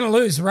 No, they're going to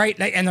lose, right?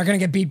 And they're going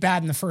to get beat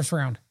bad in the first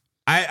round.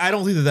 I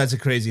don't think that's a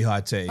crazy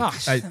hot take. Oh,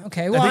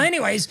 okay. Well,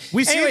 anyways,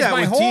 we see that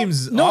with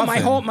teams. No,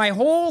 often. my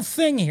whole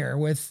thing here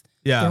with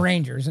the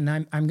Rangers, and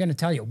I'm going to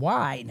tell you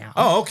why now.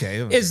 Oh, okay.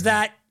 Is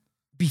that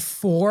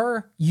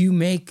before you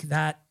make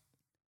that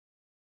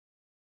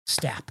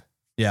step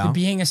to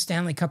being a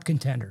Stanley Cup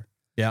contender,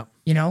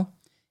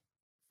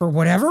 for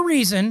whatever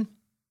reason,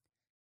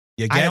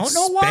 I don't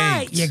know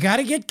why, you got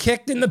to get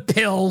kicked in the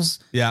pills.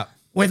 Yeah.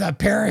 With a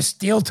pair of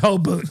steel toe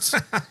boots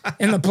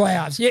in the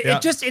playoffs.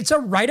 It's a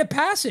rite of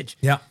passage.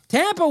 Yeah.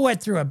 Tampa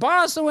went through it.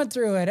 Boston went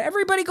through it.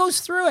 Everybody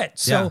goes through it.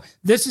 So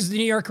this is the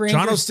New York Rangers.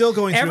 Toronto's still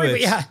going through it.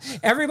 Yeah.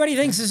 Everybody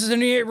thinks this is a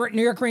New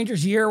York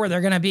Rangers year where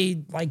they're going to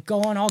be like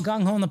going all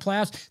gung-ho in the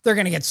playoffs. They're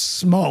going to get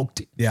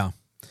smoked. Yeah.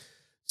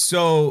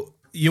 So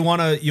you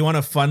want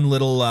a fun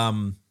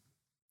little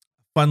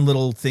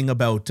thing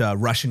about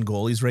Russian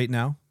goalies right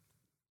now?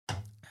 Sure.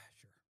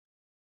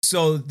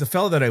 So the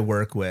fellow that I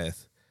work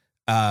with,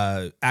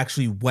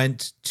 actually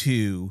went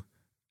to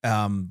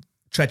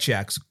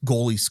Tretiak's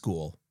goalie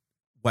school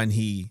when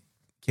he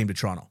came to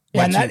Toronto.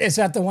 Yeah, and is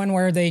that the one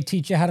where they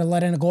teach you how to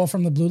let in a goal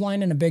from the blue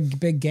line in a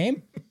big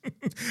game?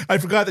 I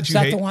forgot that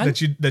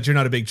you're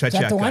not a big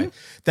Tretiak guy.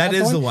 That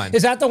is the one.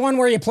 Is that the one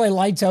where you play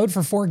lights out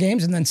for 4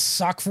 games and then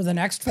suck for the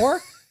next 4?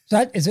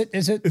 Was it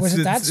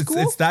that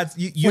school?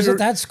 Was it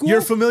that school? You're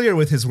familiar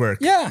with his work.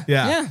 Yeah.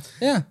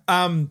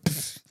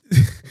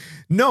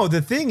 No,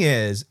 the thing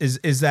is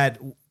that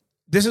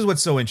this is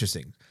what's so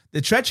interesting.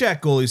 The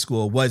Tretiak goalie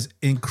school was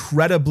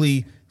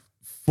incredibly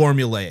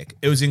formulaic.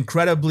 It was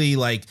incredibly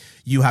like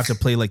you have to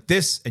play like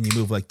this and you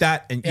move like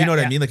that. And you know what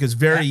I mean? Like it was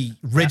very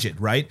rigid,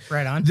 right?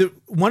 Right on.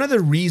 One of the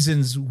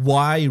reasons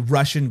why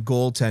Russian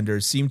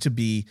goaltenders seem to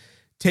be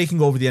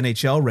taking over the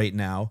NHL right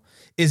now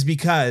is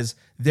because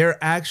they're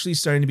actually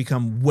starting to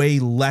become way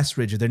less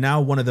rigid. They're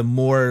now one of the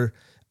more...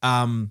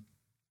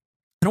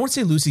 I don't want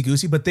to say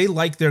loosey-goosey, but they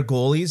like their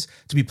goalies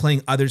to be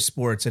playing other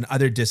sports and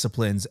other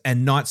disciplines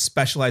and not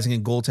specializing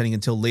in goaltending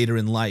until later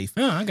in life.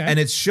 Oh, okay. And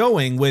it's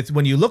showing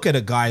when you look at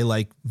a guy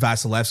like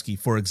Vasilevsky,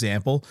 for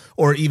example,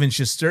 or even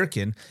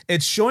Shesterkin,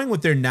 it's showing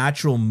with their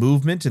natural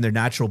movement and their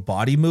natural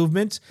body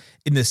movement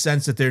in the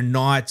sense that they're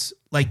not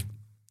like,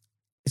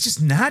 it's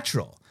just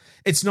natural.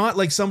 It's not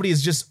like somebody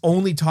has just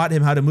only taught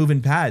him how to move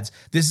in pads.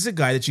 This is a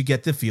guy that you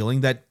get the feeling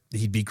that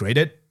he'd be great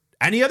at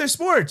any other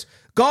sport.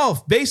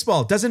 Golf,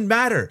 baseball, doesn't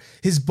matter.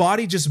 His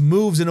body just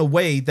moves in a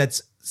way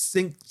that's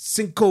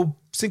syncopation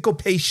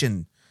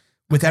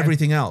with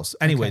everything else.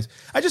 Anyways,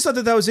 I just thought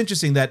that was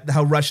interesting that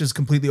how Russia's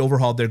completely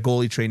overhauled their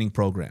goalie training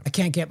program. I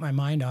can't get my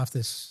mind off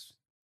this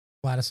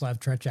Vladislav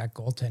Tretiak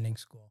goaltending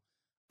school.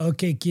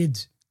 Okay,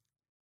 kids.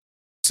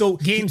 So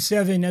Game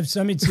 7 of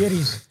Summit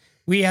Series.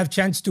 We have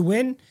chance to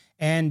win,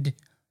 and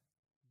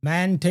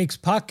man takes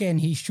puck and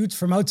he shoots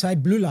from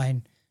outside blue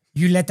line.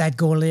 You let that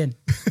goal in.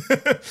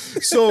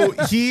 So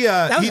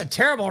that was a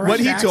terrible Russian what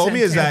he told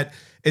me is accent.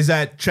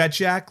 that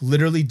Tretiak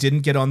literally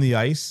didn't get on the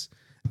ice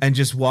and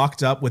just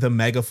walked up with a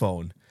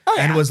megaphone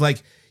and was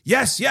like,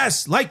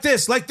 yes, like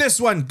this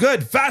one,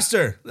 good,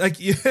 faster. Like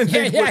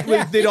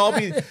they'd all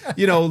be,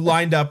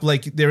 lined up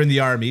like they're in the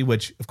army,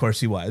 which of course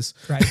he was.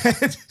 Right.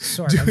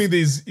 Sort doing of.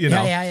 these,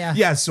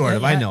 Yeah, sort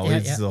of. I know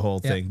it's the whole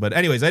thing. But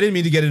anyways, I didn't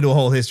mean to get into a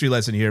whole history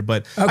lesson here,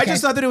 but I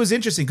just thought that it was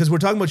interesting because we're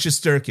talking about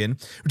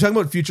Shesterkin. We're talking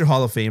about future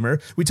Hall of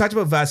Famer. We talked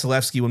about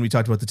Vasilevsky when we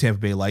talked about the Tampa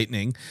Bay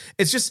Lightning.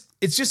 It's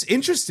just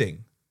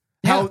interesting.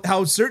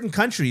 How certain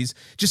countries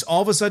just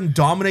all of a sudden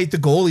dominate the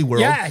goalie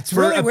world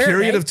for really a weird,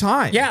 period right? of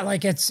time. Yeah,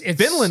 like it's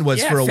Finland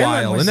was for a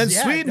while, and then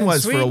Sweden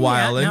was for a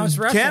while, and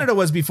Canada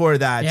was before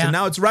that, and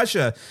now it's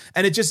Russia.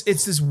 And it's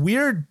this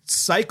weird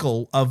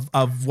cycle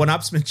of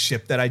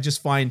one-upsmanship that I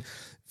just find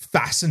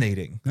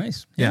fascinating.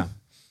 Nice. Yeah.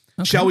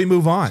 Okay. Shall we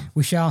move on?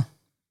 We shall.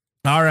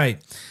 All right.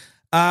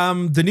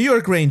 The New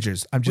York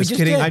Rangers. I'm just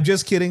kidding. I'm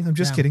just kidding.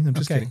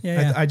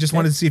 Yeah. I just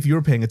wanted to see if you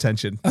were paying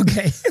attention.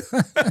 Okay.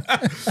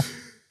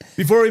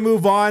 Before we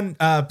move on,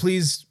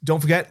 please don't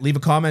forget, leave a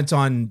comment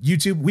on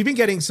YouTube. We've been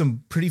getting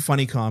some pretty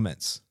funny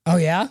comments. Oh,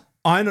 yeah?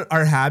 On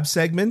our Habs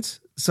segment,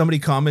 somebody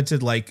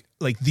commented like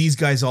these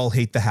guys all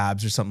hate the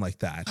Habs or something like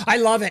that. I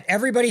love it.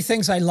 Everybody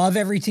thinks I love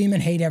every team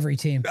and hate every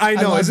team. I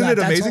know, isn't it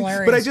amazing?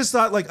 But I just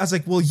thought, I was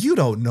like, well, you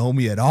don't know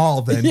me at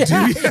all then, do you?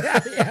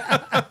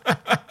 Yeah.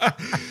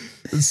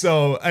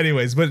 So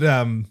anyways, but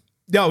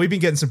no, we've been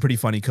getting some pretty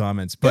funny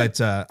comments,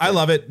 but I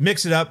love it.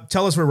 Mix it up.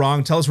 Tell us we're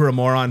wrong. Tell us we're a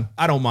moron.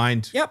 I don't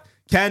mind. Yep.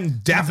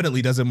 Ken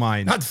definitely doesn't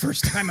mind. Not the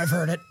first time I've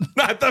heard it.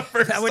 Not the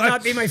first That would time.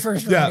 not be my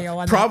first radio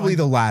on probably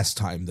that the last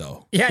time,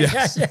 though. Yeah,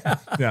 Yes.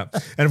 yeah.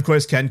 And of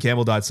course,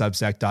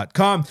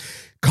 kencampbell.substack.com.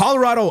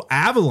 Colorado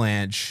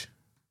Avalanche,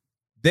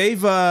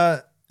 they've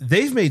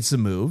made some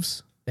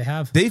moves. They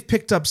have. They've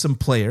picked up some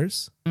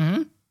players.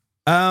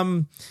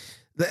 Mm-hmm.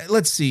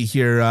 Let's see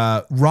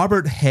here.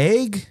 Robert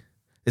Haig,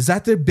 is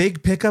that their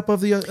big pickup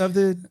of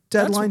the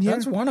deadline here?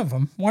 That's one of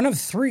them. One of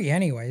three,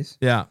 anyways.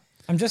 Yeah.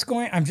 I'm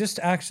just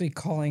actually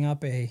calling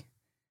up a.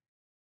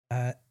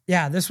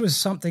 This was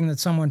something that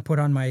someone put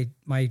on my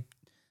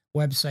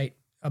website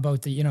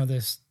about the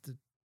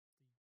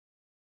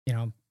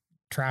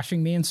trashing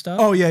me and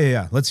stuff. Oh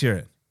yeah. Let's hear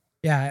it.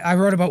 Yeah, I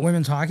wrote about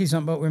women's hockey,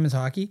 something about women's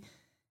hockey,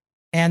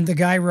 and the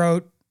guy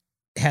wrote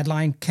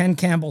headline: Ken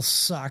Campbell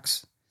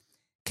sucks.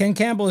 Ken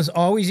Campbell is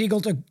always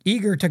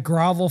eager to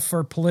grovel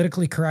for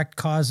politically correct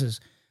causes.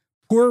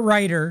 Poor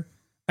writer,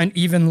 an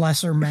even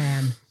lesser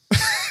man.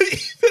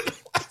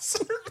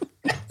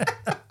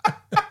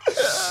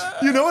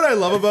 You know what I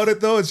love about it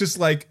though?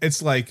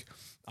 It's like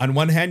on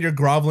one hand you're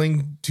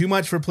groveling too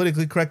much for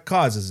politically correct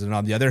causes, and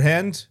on the other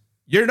hand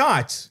you're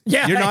not.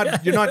 Yeah, you're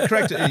not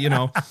correct.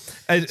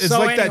 It's so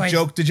like that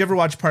joke. Did you ever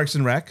watch Parks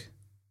and Rec?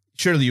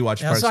 Surely you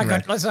watched Parks and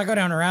Rec. Let's not go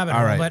down a rabbit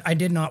hole, but I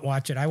did not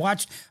watch it. I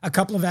watched a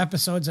couple of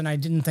episodes and I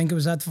didn't think it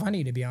was that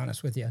funny, to be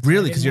honest with you.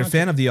 Really? Because you're a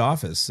fan of The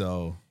Office,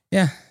 so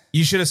yeah.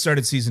 You should have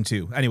started season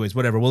 2. Anyways,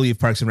 whatever. We'll leave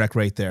Parks and Rec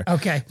right there.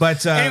 Okay.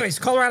 But anyways,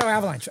 Colorado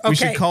Avalanche. Okay. We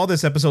should call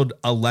this episode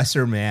A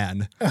Lesser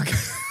Man. Okay.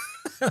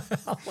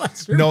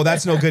 No,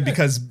 that's no good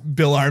because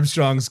Bill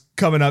Armstrong's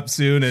coming up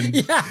soon, and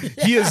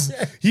he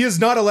is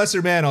not a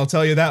lesser man. I'll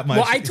tell you that much.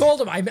 Well, I told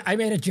him I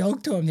made a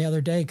joke to him the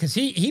other day because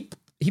he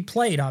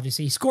played,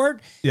 obviously. He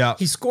scored. Yeah.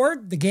 He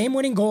scored the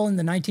game-winning goal in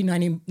the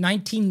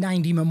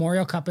 1990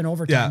 Memorial Cup in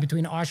overtime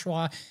between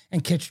Oshawa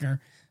and Kitchener.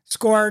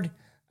 Scored.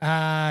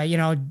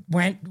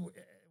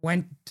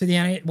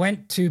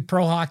 Went to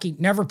pro hockey.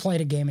 Never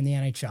played a game in the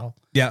NHL.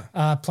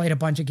 Yeah. Played a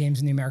bunch of games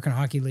in the American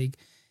Hockey League.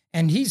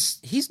 And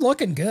he's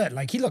looking good.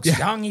 Like, he looks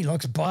young, he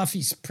looks buff,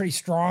 he's pretty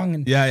strong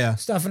and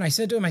stuff. And I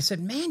said to him,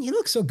 man, you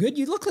look so good.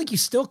 You look like you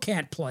still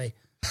can't play.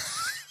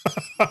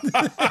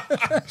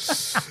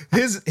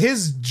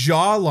 His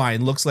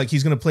jawline looks like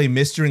he's going to play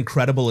Mr.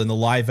 Incredible in the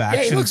live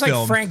action film. He looks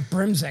like Frank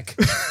Brimzik.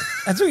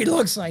 That's what he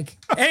looks like.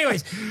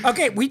 Anyways,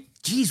 okay, we're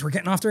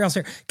getting off the rails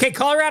here. Okay,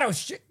 Colorado.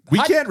 We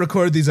can't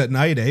record these at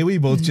night, eh? We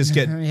both just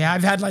get... Yeah,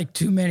 I've had like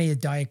too many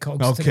Diet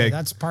Cokes today.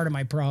 That's part of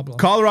my problem.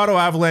 Colorado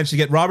Avalanche, they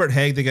get Robert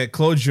Haig, they get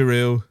Claude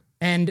Giroux.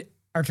 And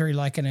Arturi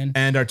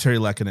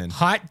Lehkonen.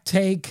 Hot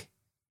take.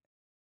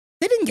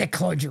 They didn't get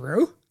Claude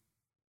Giroux.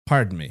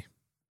 Pardon me.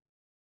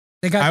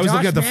 I was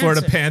looking at the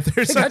Florida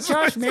Panthers. They got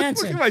Josh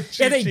Manson.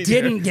 They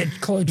didn't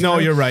get Claude Giroux. No,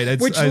 you're right.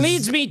 Which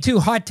leads me to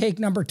hot take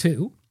number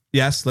 2.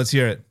 Yes, let's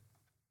hear it.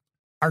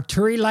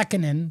 Arturi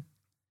Lehkonen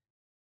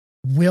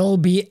will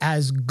be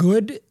as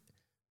good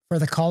for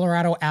the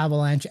Colorado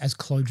Avalanche as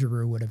Claude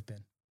Giroux would have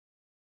been.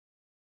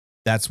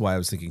 That's why I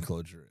was thinking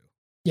Claude Giroux.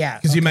 Yeah.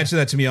 Because you mentioned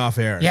that to me off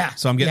air. Yeah.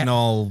 So I'm getting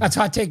all... That's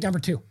hot take number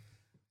 2.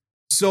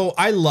 So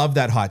I love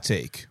that hot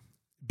take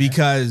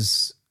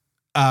because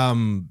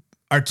Arturi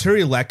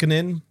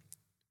Lehkonen,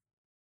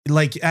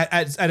 like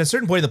at a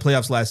certain point in the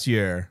playoffs last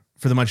year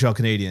for the Montreal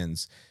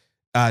Canadiens,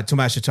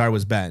 Tomas Tatar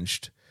was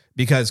benched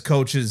because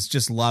coaches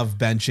just love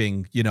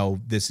benching,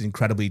 this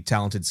incredibly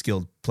talented,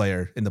 skilled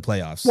player in the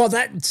playoffs. Well,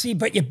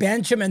 but you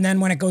bench him, and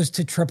then when it goes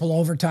to triple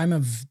overtime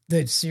of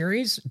the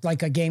series,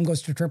 like a game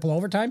goes to triple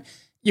overtime,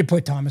 you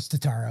put Tomas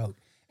Tatar out.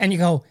 And you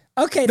go,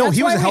 okay, no,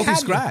 he was a healthy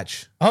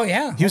scratch. Oh,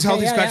 yeah. He was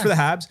healthy scratch for the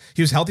Habs.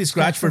 He was healthy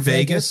scratch for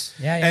Vegas.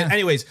 Yeah. And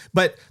anyways,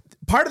 but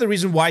part of the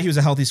reason why he was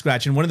a healthy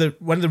scratch, and one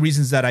of the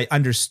reasons that I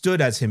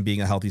understood as him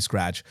being a healthy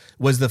scratch,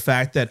 was the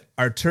fact that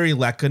Arturi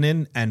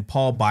Lehkonen and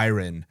Paul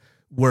Byron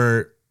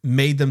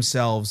made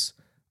themselves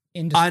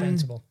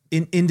indispensable.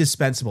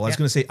 Indispensable. I was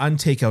going to say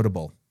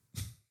untakeoutable.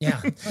 Yeah.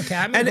 Okay.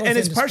 and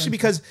it's partially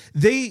because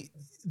they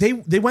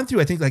went through,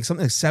 I think, like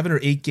something like 7 or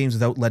 8 games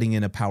without letting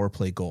in a power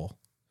play goal.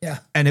 Yeah.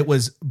 And it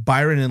was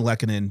Byron and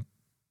Lehkonen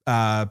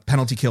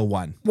penalty kill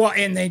 1. Well,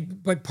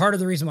 but part of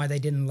the reason why they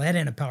didn't let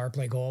in a power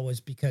play goal was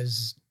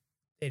because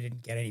they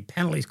didn't get any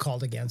penalties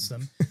called against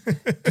them.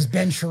 Because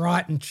Ben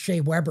Sherratt and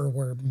Shea Weber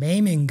were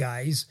maiming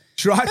guys.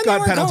 Sherratt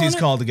got penalties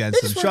called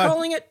against them. They just weren't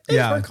calling it.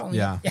 Yeah,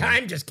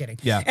 I'm just kidding.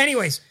 Yeah.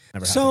 Anyways,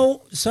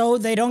 so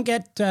they don't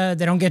get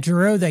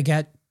Giroux. They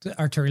get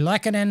Arturi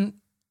Lehkonen.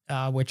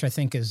 which I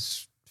think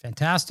is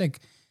fantastic.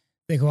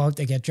 They go out,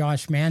 they get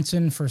Josh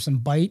Manson for some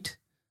bite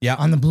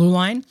on the blue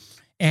line.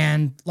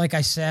 And like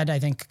I said, I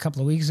think a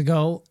couple of weeks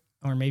ago,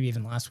 or maybe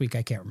even last week,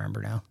 I can't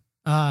remember now.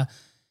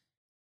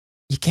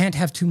 You can't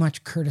have too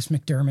much Curtis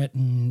McDermott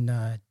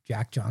and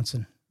Jack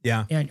Johnson.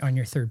 Yeah, on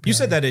your third pair. You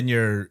said that in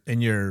your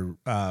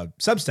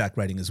Substack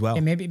writing as well.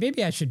 Hey,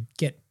 maybe I should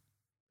get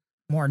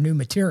more new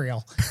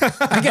material.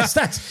 I guess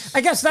that's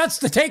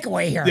the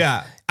takeaway here.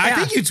 Yeah. I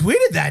think you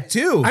tweeted that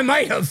too. I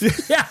might have.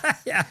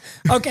 Yeah.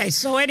 Okay.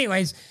 So,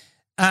 anyways,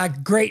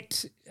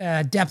 great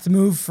depth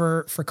move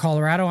for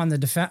Colorado on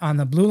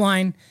the blue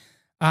line.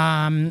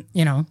 And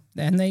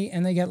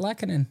they get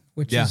Lehkonen,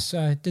 which is.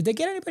 Did they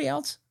get anybody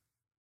else?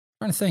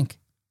 I'm trying to think.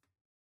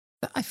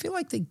 I feel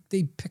like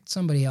they picked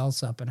somebody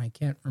else up, and I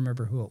can't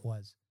remember who it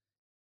was.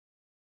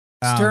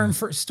 Sturm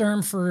for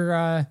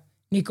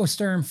Nico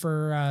Sturm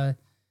for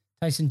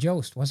Tyson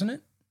Jost, wasn't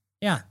it?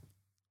 Yeah.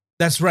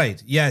 That's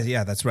right.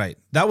 Yeah, that's right.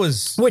 That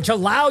was... Which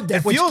allowed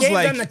them, which gave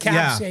them the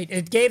cap space.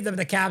 It gave them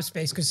the cap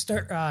space because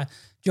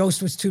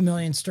Jost was $2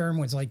 million, Sturm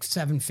was like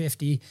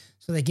 $750,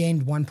 so they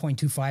gained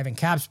 1.25 in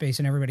cap space,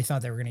 and everybody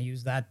thought they were going to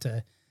use that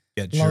to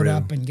load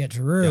up and get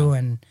Giroux.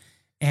 And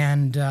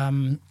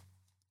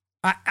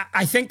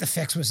I think the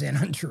fix was in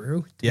on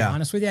Giroux, to be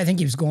honest with you. I think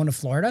he was going to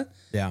Florida,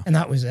 and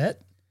that was it.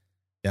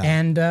 Yeah.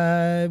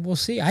 And we'll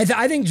see. I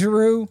think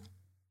Giroux,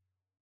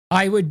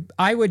 I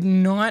would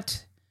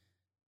not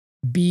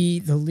be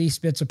the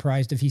least bit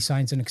surprised if he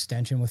signs an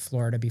extension with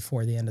Florida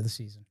before the end of the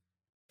season.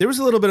 There was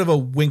a little bit of a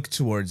wink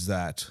towards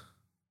that.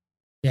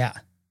 Yeah.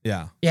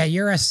 Yeah. Yeah,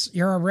 you're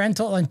a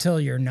rental until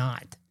you're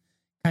not,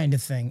 kind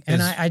of thing.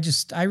 And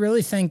I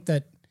really think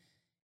that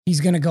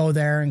he's going to go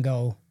there and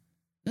go,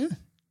 not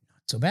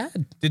so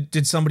bad.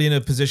 Did somebody in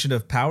a position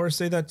of power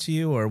say that to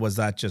you, or was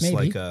that just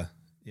like a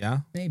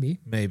Maybe.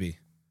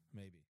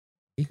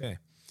 Okay.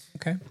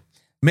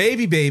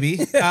 Maybe, baby.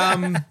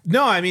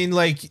 No, I mean,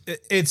 like,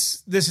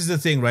 this is the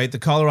thing, right? The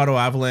Colorado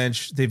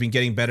Avalanche, they've been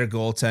getting better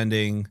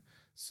goaltending.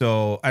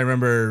 So I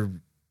remember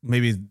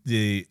maybe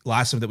the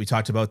last time that we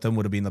talked about them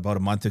would have been about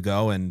a month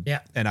ago. And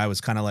I was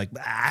kind of like,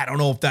 I don't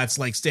know if that's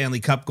like Stanley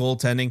Cup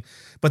goaltending,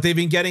 but they've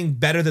been getting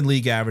better than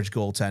league average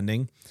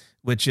goaltending,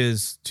 which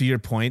is, to your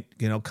point,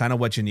 kind of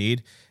what you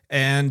need.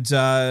 And,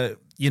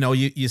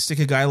 you stick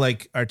a guy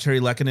like Arturi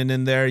Lehkonen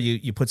in there,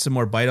 you put some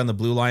more bite on the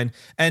blue line,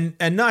 and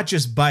not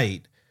just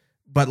bite,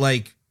 but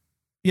like,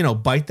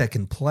 bite that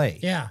can play.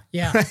 Yeah.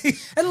 Right?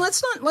 And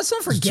let's not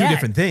forget. It's two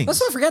different things.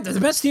 Let's not forget they're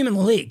the best team in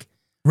the league.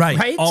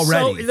 Right.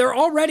 Already. So they're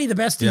already the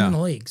best team in the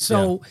league.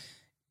 So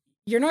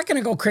you're not going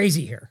to go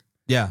crazy here.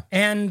 Yeah.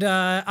 And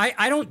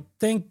I don't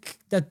think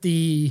that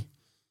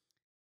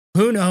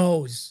who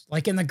knows,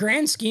 like in the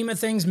grand scheme of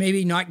things,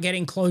 maybe not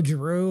getting Claude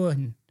Giroux,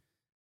 and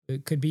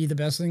it could be the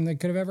best thing that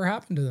could have ever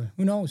happened to them.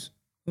 Who knows?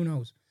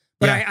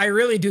 But I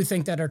really do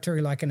think that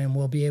Arturi Lehkonen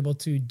will be able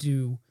to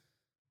do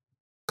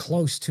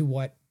close to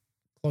what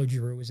Claude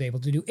Giroux was able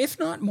to do, if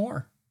not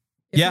more.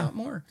 Not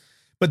more.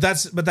 But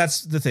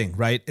that's the thing,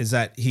 right? Is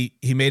that he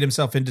made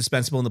himself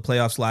indispensable in the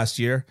playoffs last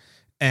year,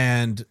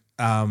 and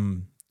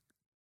and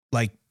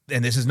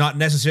this is not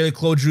necessarily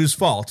Claude Giroux's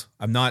fault.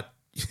 I'm not,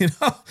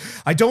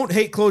 I don't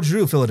hate Claude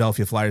Giroux,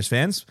 Philadelphia Flyers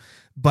fans,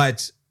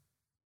 but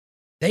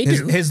they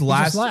do. His last,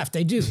 he just left.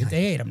 They do.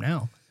 They hate him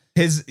now.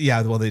 They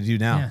do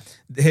now. Yeah.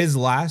 His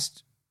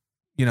last,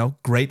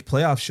 great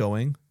playoff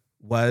showing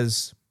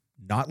was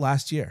not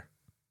last year.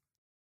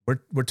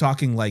 We're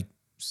talking like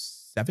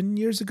 7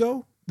 years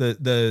ago.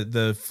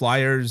 The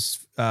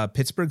Flyers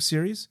Pittsburgh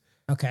series,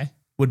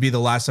 would be the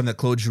last time that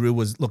Claude Giroux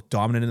looked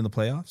dominant in the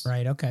playoffs.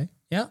 Right. Okay.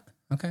 Yeah.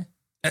 Okay.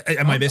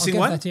 Am I missing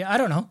one? That to you. I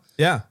don't know.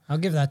 Yeah, I'll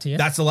give that to you.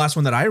 That's the last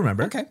one that I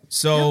remember. Okay.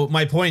 So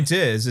my point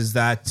is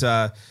that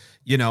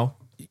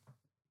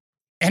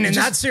and in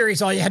that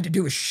series, all you had to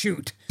do was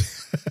shoot.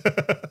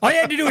 All you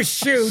had to do was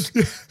shoot.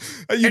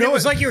 It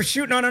was like you were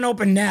shooting on an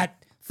open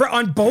net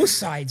on both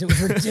sides. It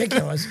was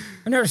ridiculous.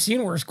 I've never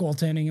seen worse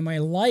goaltending in my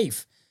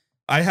life.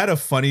 I had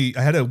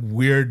a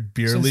weird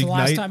beer league night.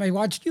 Last time I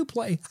watched you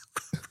play.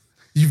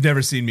 You've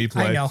never seen me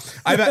play. I know.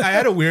 I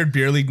had a weird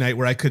beer league night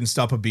where I couldn't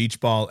stop a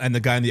beach ball, and the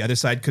guy on the other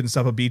side couldn't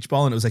stop a beach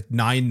ball, and it was like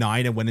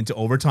 9-9 and went into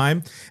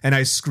overtime. And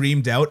I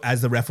screamed out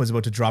as the ref was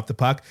about to drop the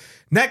puck,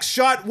 "Next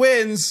shot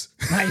wins."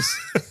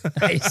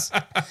 Nice.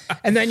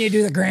 And then you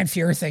do the Grant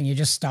Fuhr thing. You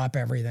just stop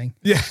everything.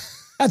 Yeah.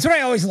 That's what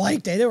I always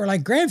liked. They were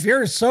like, Grant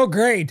Fuhr is so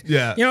great.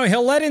 Yeah.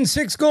 He'll let in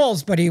 6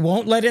 goals, but he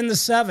won't let in the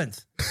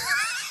 7th.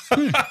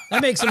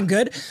 That makes him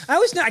good.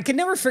 I could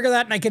never figure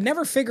that, and I could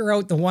never figure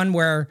out the one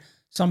where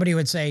somebody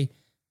would say,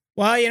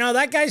 well,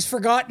 that guy's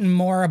forgotten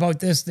more about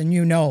this than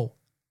you know.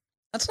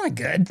 That's not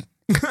good.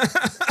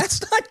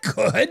 That's not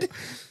good.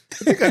 I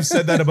think I've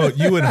said that about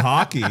you in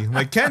hockey.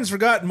 Like, Ken's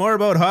forgotten more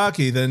about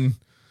hockey than...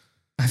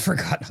 I've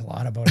forgotten a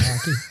lot about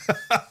hockey.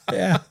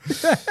 Yeah.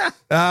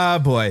 Ah,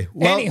 boy.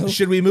 Well, Anywho.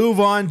 Should we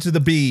move on to the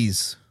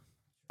bees?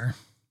 Sure.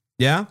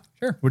 Yeah?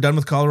 Sure. We're done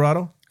with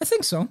Colorado? I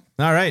think so.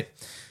 All right.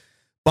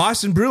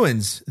 Boston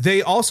Bruins,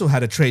 they also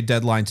had a trade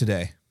deadline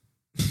today.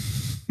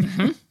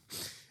 Mm-hmm.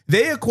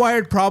 They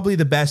acquired probably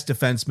the best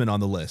defenseman on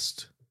the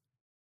list.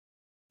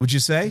 Would you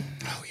say?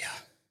 Oh yeah.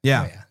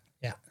 Yeah. Oh,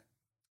 yeah.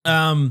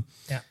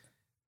 Yeah.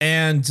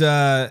 And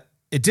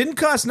it didn't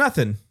cost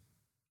nothing,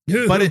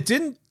 but it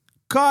didn't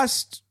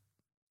cost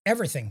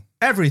everything.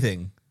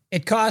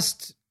 It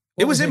cost.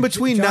 It was in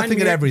between nothing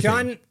and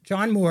everything.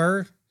 John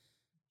Moore.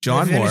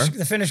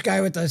 The Finnish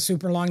guy with the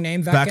super long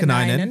name,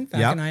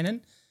 Vakanainen.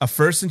 A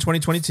first in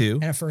 2022.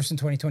 And a first in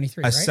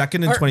 2023, a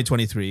second in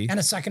 2023. And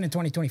a second in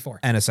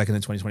 2024. And a second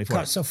in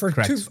 2024. So for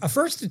a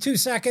first to 2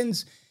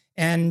 seconds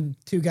and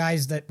 2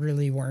 guys that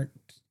really weren't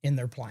in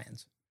their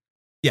plans.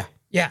 Yeah.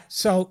 Yeah.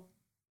 So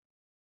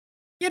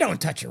you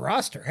don't touch your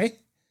roster, eh?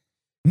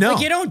 No.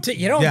 Like you don't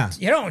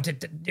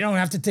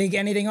have to take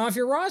anything off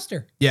your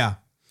roster. Yeah.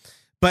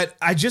 But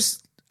I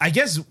guess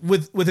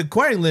with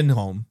acquiring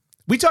Lindholm,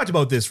 we talked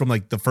about this from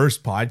like the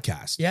first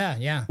podcast.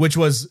 Yeah. Which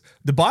was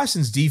the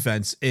Boston's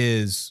defense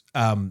is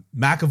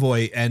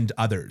McAvoy and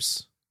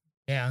others.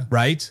 Yeah.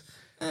 Right?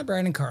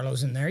 Brandon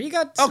Carlo's in there. You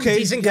got some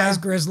decent guys,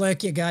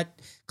 Grzelcyk. You got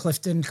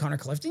Connor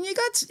Clifton.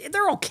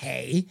 They're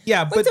okay.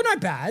 Yeah, but they're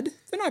not bad.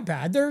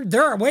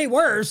 They're way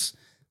worse.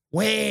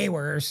 Way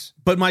worse.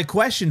 But my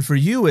question for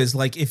you is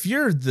like if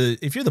you're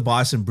the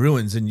Boston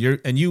Bruins and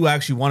you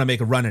actually want to make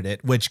a run at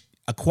it, which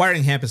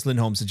acquiring Hampus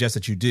Lindholm suggests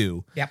that you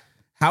do. Yep.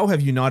 How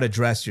have you not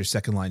addressed your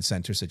second line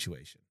center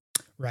situation?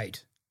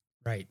 Right.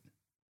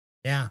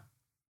 Yeah.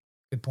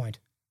 Good point.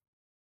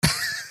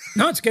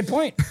 No, it's a good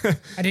point. I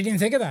didn't even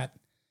think of that.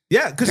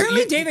 Yeah, because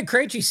apparently David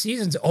Krejci's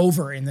season's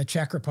over in the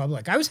Czech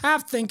Republic. I was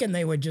half thinking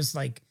they would just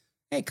like,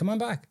 hey, come on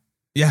back.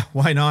 Yeah,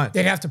 why not?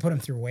 They'd have to put him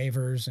through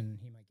waivers and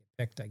he might get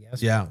picked, I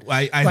guess. Yeah,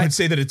 I would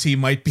say that a team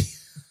might be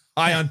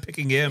high on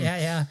picking him.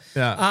 Yeah.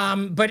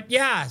 But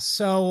yeah,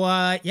 so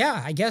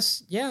I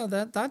guess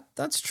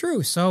that's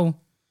true. So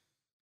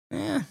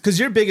yeah, because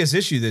your biggest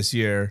issue this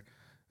year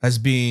has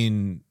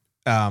been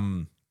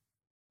Taylor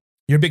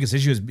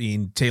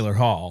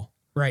Hall,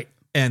 right?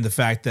 And the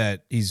fact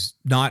that he's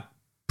not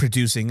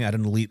producing at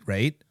an elite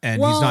rate,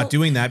 and he's not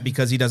doing that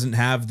because he doesn't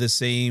have the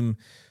same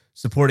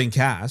supporting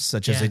cast,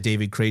 such as a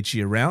David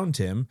Krejci around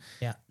him.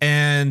 Yeah,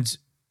 and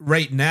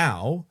right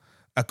now,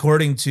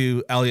 according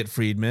to Elliot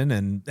Friedman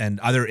and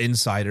other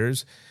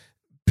insiders,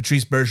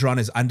 Patrice Bergeron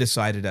is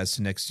undecided as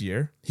to next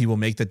year. He will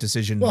make that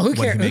decision. Well, who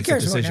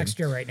cares about next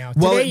year right now?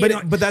 Well,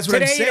 but that's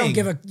what I'm saying.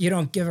 You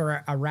don't give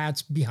a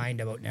rat's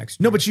behind about next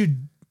year. No, but you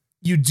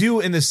do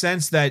in the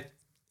sense that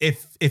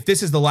if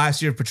this is the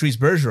last year of Patrice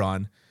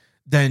Bergeron,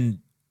 then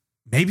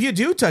maybe you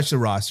do touch the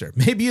roster.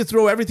 Maybe you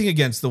throw everything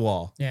against the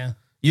wall. Yeah.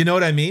 You know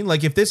what I mean?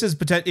 Like if this is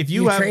if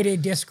you have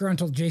traded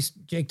disgruntled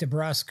Jake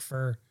DeBrusk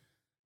for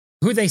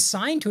who they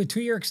signed to a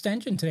 2-year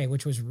extension today,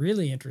 which was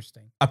really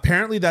interesting.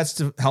 Apparently that's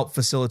to help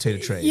facilitate a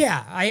trade.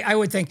 Yeah, I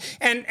would think.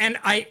 And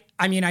I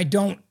mean, I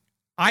don't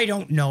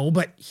know,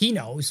 but he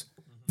knows.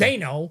 They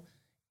know.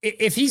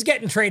 If he's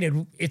getting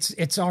traded,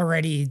 it's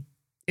already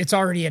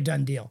a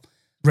done deal.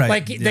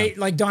 Right.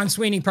 Like Don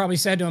Sweeney probably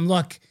said to him,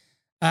 look,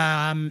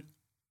 I'd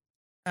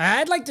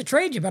like to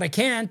trade you, but I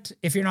can't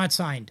if you're not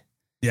signed.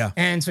 Yeah.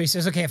 And so he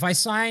says, okay, if I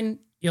sign,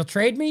 you'll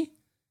trade me?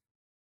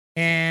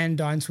 And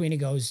Don Sweeney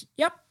goes,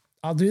 yep.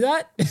 I'll do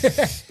that. I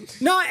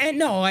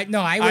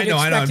would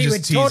expect he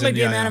would totally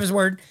be a man of his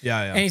word.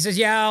 Yeah. And he says,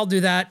 yeah, I'll do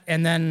that.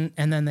 And then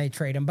they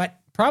trade him, but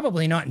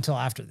probably not until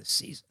after this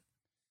season.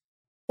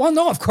 Well,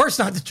 no, of course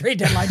not. The trade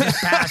deadline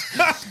just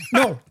passed.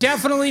 No,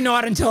 definitely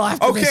not until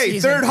after this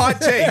season. Okay, third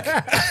hot take.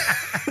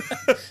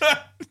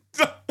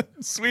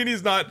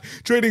 Sweeney's not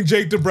trading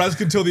Jake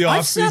DeBrusk until the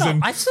offseason.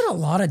 I've said a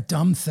lot of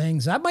dumb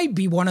things. That might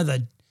be one of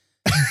the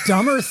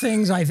dumber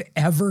things I've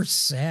ever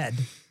said.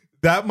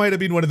 That might have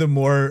been one of the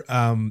more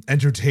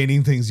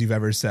entertaining things you've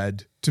ever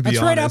said, to be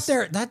honest. That's right up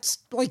there. That's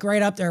like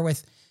right up there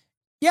with,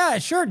 yeah,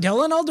 sure,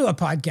 Dylan, I'll do a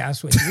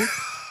podcast with you.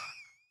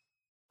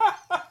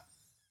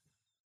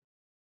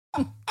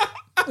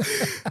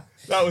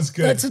 That was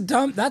good.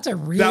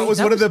 That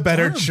was one of the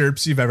better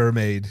chirps you've ever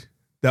made.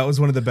 That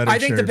was one of the better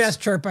chirps. I think the best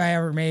chirp I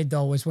ever made,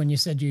 though, was when you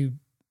said you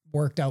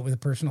worked out with a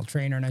personal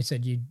trainer and I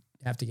said you'd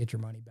have to get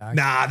your money back.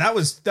 Nah, that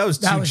was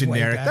too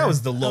generic. That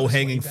was the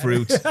low-hanging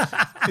fruit.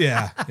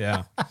 Yeah.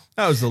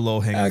 That was the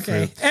low-hanging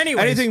fruit.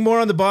 Anyway. Anything more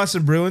on the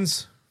Boston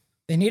Bruins?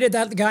 They needed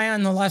that guy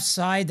on the left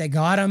side. They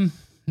got him.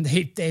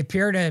 They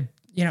appear to,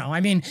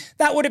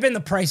 that would have been the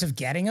price of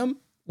getting him.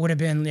 Would have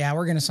been,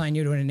 we're going to sign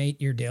you to an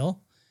 8-year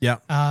deal.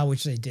 Yeah.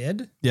 Which they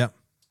did. Yeah.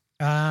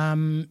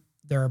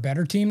 They're a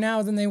better team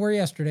now than they were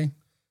yesterday.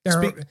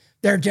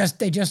 They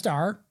just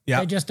are.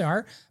 Yeah. They just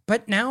are.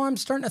 But now I'm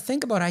starting to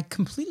think about, I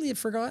completely had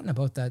forgotten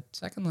about that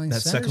second line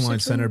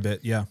center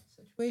bit. Yeah.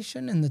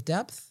 Situation and the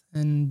depth.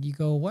 And you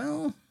go,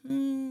 well,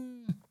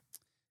 do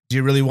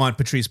you really want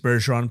Patrice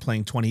Bergeron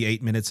playing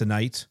 28 minutes a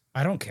night?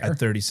 I don't care. At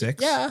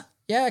 36? Yeah.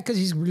 Yeah. Cause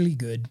he's really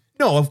good.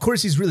 No, of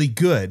course he's really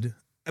good.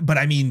 But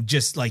I mean,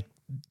 just like,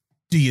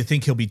 do you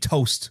think he'll be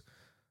toast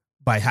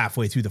by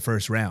halfway through the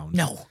first round?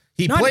 No.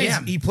 He plays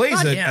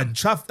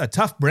a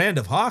tough brand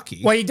of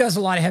hockey. Well, he does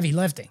a lot of heavy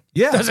lifting.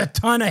 Yeah. Does a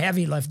ton of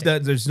heavy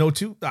lifting. There's no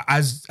two,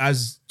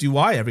 as do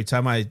I every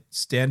time I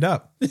stand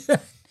up.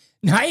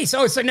 Nice.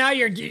 Oh, so now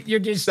you're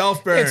just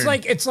self-burn. It's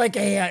like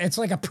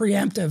a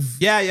preemptive.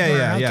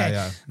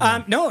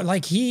 Yeah. No,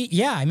 like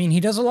I mean, he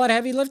does a lot of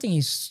heavy lifting.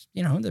 He's,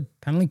 the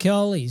penalty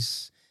kill.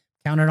 He's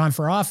counted on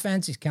for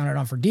offense. He's counted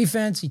on for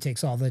defense. He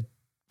takes all the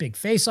big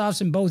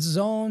face-offs in both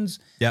zones.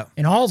 Yeah.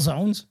 In all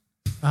zones.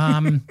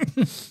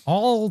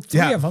 All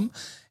three of them.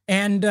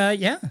 And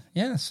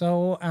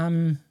So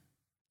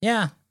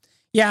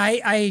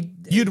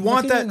you'd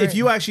want that if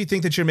you actually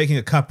think that you're making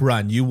a cup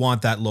run, you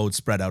want that load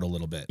spread out a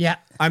little bit. Yeah.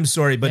 I'm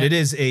sorry, but it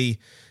is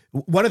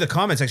one of the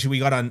comments actually we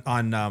got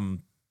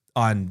on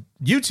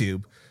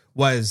YouTube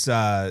was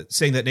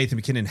saying that Nathan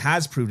MacKinnon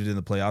has proved it in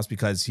the playoffs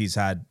because he's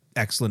had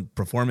excellent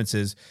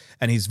performances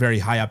and he's very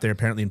high up there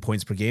apparently in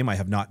points per game. I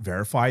have not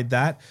verified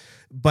that,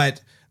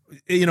 but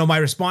my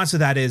response to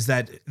that is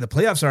that the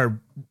playoffs are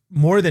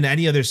more than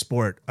any other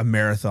sport a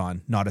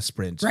marathon, not a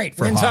sprint. Right.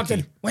 Win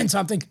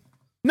something.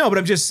 No, but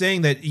I'm just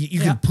saying that you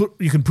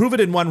can prove it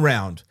in one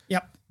round.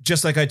 Yep.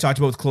 Just like I talked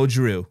about with Claude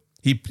Giroux.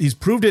 He's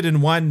proved it in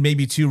one,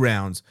 maybe 2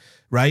 rounds,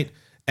 right?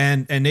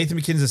 And Nathan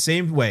MacKinnon's the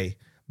same way.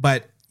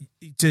 But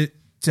to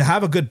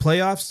have a good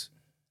playoffs,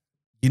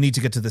 you need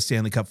to get to the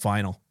Stanley Cup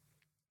final.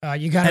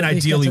 You got to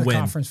ideally get to the win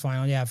conference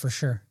final. Yeah, for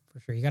sure.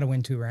 You got to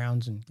win 2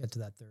 rounds and get to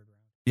that 3rd round.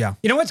 Yeah.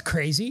 You know what's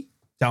crazy?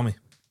 Tell me.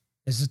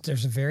 Is that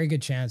there's a very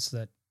good chance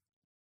that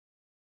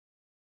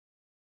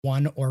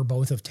one or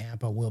both of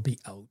Tampa will be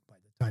out by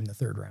the time the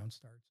 3rd round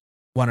starts.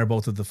 One or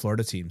both of the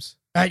Florida teams.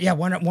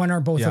 One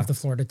or both of the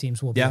Florida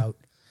teams will be out.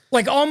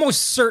 Like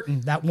almost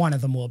certain that one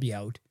of them will be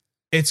out.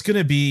 It's going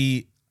to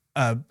be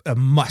a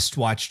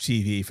must-watch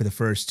TV for the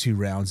first 2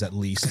 rounds at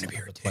least. It's going to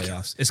be ridiculous.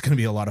 Playoffs. It's going to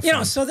be a lot of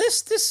fun. So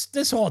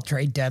this whole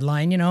trade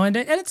deadline, and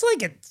it's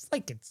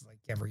like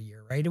every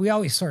year, right? We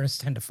always sort of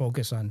tend to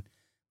focus on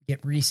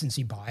get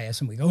recency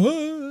bias and we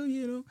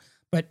go,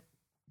 but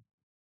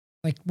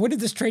like, what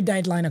did this trade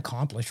deadline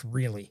accomplish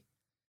really?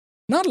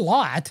 Not a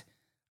lot.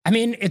 I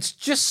mean, it's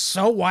just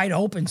so wide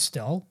open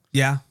still.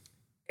 Yeah.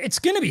 It's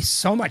going to be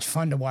so much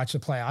fun to watch the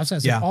playoffs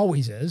as it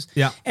always is.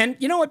 Yeah. And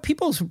you know what?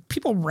 People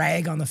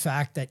rag on the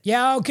fact that,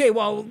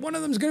 one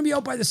of them is going to be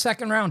out by the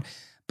 2nd round.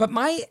 But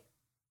my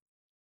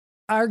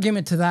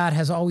argument to that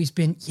has always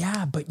been,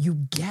 but you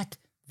get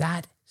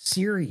that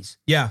series.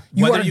 Yeah.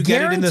 Whether you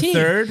get it in the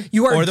 3rd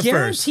you are or the 1st.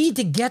 guaranteed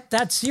to get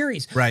that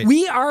series. Right.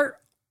 We are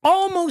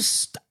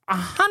almost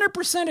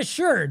 100%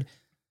 assured.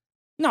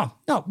 No,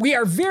 we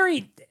are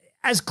very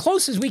as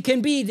close as we can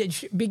be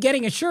to be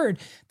getting assured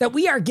that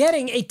we are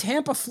getting a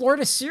Tampa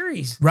Florida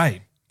series.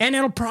 Right. And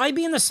it'll probably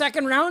be in the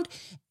 2nd round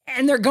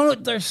and they're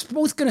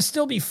both going to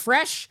still be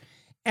fresh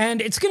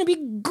and it's going to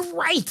be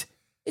great.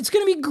 It's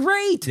going to be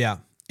great. Yeah.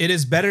 It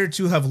is better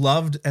to have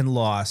loved and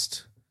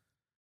lost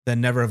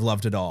than never have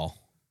loved at all.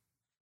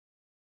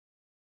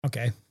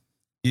 Okay.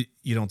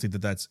 You don't think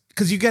that's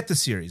because you get the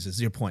series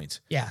is your point.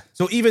 Yeah.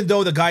 So even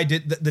though the guy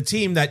did the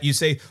team that you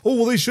say,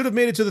 they should have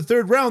made it to the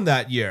 3rd round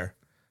that year.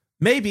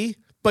 Maybe,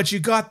 but you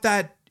got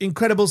that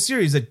incredible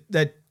series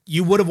that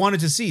you would have wanted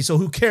to see. So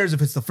who cares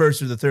if it's the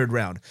 1st or the 3rd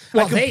round?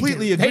 I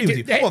completely agree with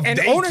you. They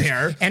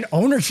care. And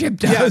ownership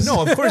does. Yeah,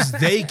 no, of course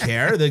they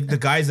care. The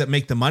guys that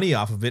make the money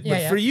off of it.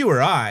 But for you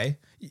or I.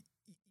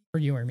 For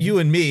you or me. You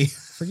and me.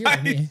 For you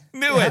and me. I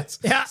knew it.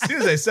 Yeah. As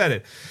soon as I said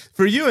it.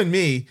 For you and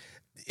me,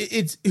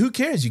 it's who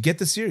cares? You get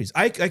the series.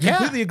 I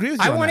completely agree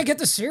with you. I want to get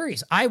the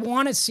series. I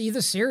want to see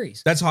the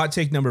series. That's hot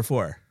take number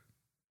 4.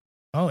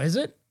 Oh, is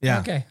it? Yeah.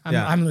 Okay.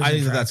 I'm losing I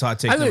think track. that's hot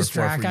take I number lose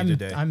 4 track. for you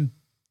today.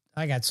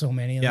 I got so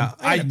many of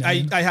them.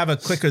 Yeah. I have a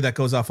clicker that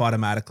goes off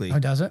automatically. Oh,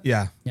 does it?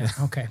 Yeah. Yeah.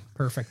 Okay.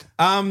 Perfect.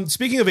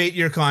 Speaking of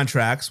 8-year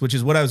contracts, which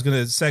is what I was going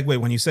to segue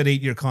when you said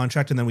 8-year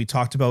contract, and then we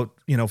talked about,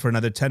 for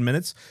another 10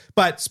 minutes.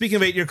 But speaking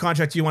of 8-year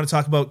contract, do you want to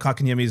talk about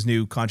Kotkaniemi's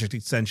new contract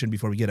extension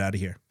before we get out of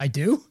here? I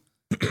do?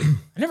 I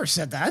never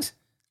said that.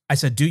 I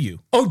said, do you?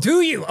 Oh,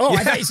 do you? Oh,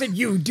 I thought you said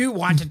you do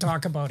want to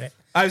talk about it.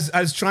 I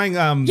was trying.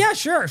 Yeah,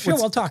 sure.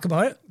 We'll talk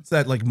about it. It's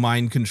that like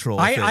mind control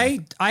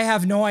thing. I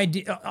have no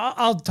idea.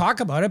 I'll talk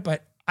about it,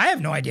 but I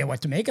have no idea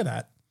what to make of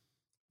that.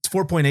 It's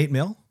 4.8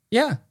 mil.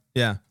 Yeah.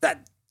 Yeah.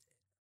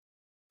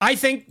 I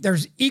think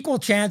there's equal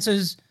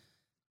chances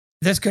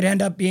this could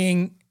end up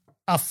being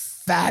a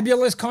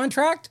fabulous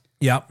contract.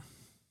 Yep.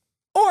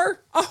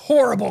 Or a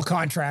horrible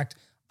contract.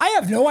 I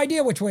have no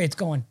idea which way it's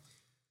going.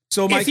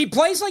 So if he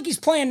plays like he's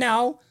playing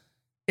now,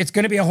 it's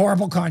going to be a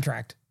horrible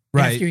contract in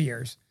a few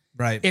years.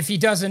 Right. If he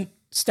doesn't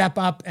step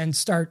up and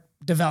start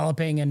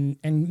developing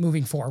and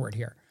moving forward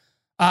here.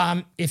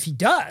 If he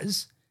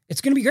does, it's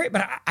going to be great,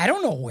 but I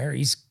don't know where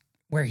he's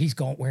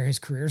going, where his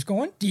career's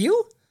going. Do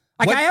you?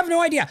 I have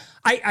no idea.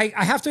 I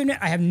have to admit,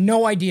 I have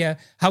no idea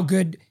how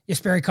good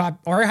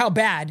or how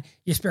bad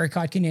Jesperi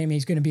Kotkaniemi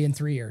is going to be in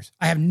 3 years.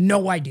 I have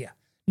no idea.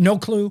 No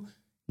clue.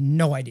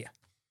 No idea.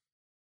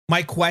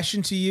 My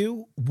question to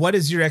you, what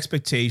is your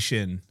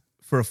expectation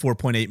for a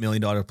 $4.8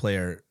 million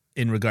player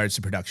in regards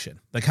to production?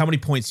 Like, how many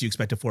points do you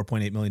expect a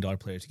 $4.8 million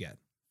player to get?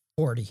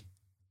 40.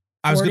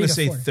 I was going to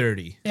say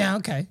 30. Yeah,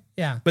 okay.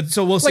 Yeah. But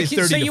so we'll say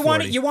 30 so to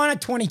 40. You want a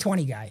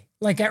 2020 guy,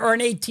 or an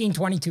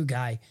 18-22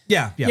 guy.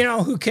 Yeah.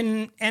 Who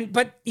can,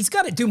 but he's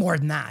got to do more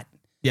than that.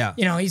 Yeah.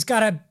 He's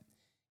got to,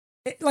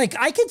 Like,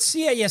 I could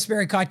see a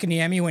Jesperi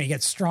Kotkaniemi when he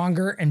gets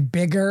stronger and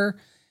bigger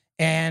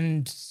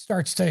and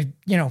starts to,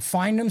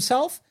 find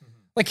himself.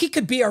 Like, he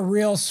could be a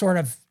real sort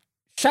of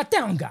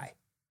shutdown guy.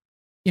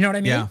 You know what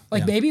I mean?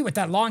 Yeah, maybe with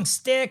that long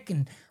stick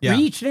and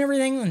reach and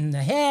everything and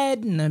the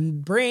head and the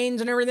brains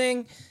and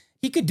everything.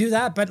 He could do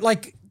that. But,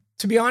 like,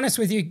 to be honest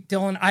with you,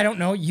 Dylan, I don't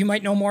know. You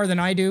might know more than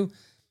I do.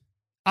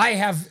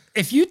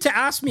 If you to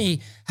ask me,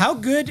 how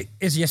good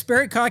is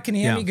Jesperi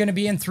Kotkaniemi going to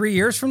be in 3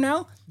 years from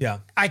now? Yeah.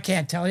 I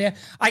can't tell you.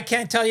 I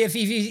can't tell you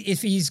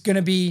if he's going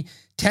to be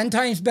 10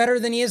 times better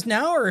than he is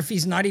now, or if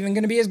he's not even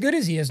going to be as good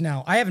as he is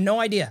now. I have no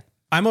idea.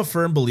 I'm a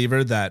firm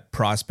believer that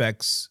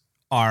prospects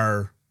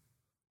are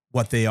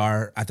what they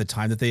are at the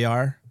time that they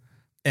are.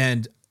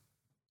 And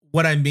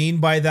what I mean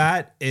by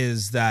that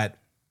is that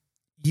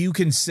you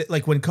can sit,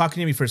 like when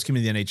Kotkaniemi first came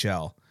into the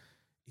NHL,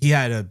 he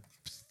had a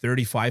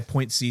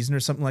 35-point season or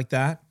something like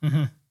that.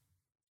 Mm-hmm.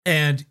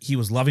 And he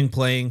was loving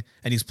playing,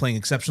 and he's playing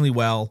exceptionally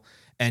well.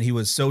 And he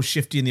was so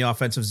shifty in the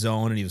offensive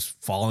zone, and he was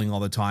falling all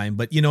the time.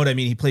 But you know what I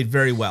mean? He played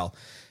very well.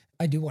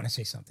 I do want to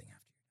say something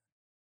after.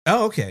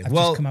 Oh, okay. I've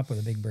just come up with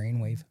a big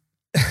brainwave.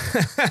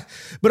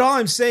 But all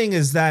I'm saying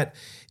is that,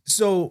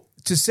 so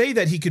to say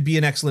that he could be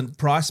an excellent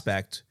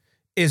prospect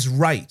is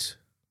right?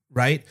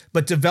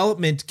 But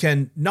development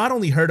can not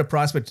only hurt a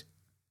prospect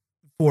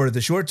for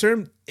the short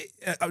term,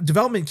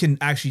 development can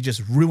actually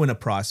just ruin a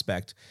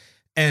prospect.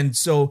 And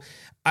so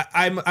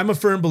I'm a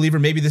firm believer,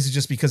 maybe this is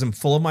just because I'm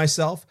full of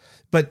myself,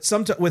 but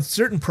sometimes with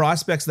certain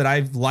prospects that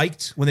I've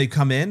liked when they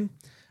come in,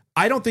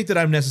 I don't think that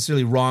I'm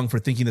necessarily wrong for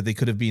thinking that they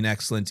could have been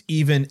excellent,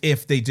 even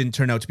if they didn't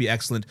turn out to be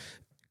excellent.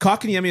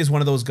 Kotkaniemi is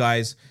one of those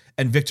guys,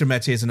 and Victor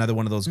Mete is another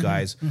one of those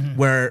guys,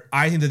 where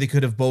I think that they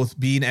could have both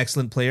been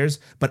excellent players,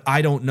 but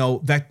I don't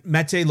know.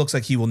 Mete looks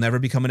like he will never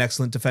become an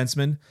excellent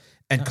defenseman,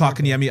 and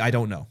Kotkaniemi, I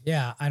don't know.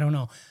 Yeah, I don't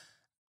know.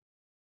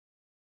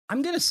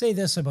 I'm going to say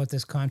this about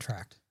this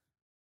contract.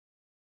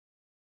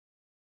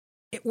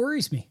 It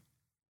worries me.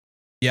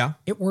 Yeah?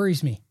 It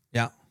worries me.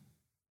 Yeah.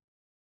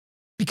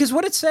 Because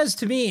what it says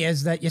to me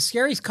is that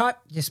Jesperi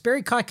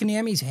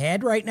Kotkaniemi's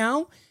head right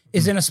now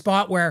is in a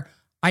spot where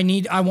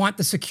I want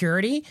the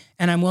security,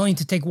 and I'm willing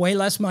to take way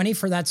less money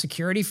for that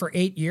security for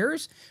 8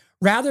 years,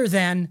 rather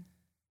than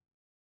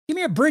give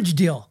me a bridge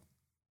deal.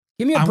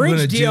 Give me a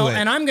bridge deal,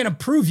 and I'm going to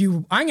prove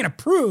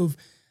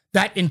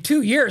that in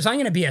 2 years, I'm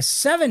going to be a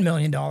 $7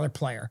 million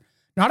player,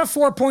 not a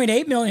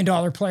 $4.8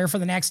 million player for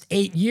the next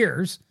 8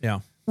 years.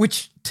 Yeah.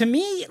 Which to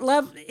me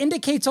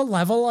indicates a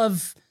level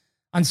of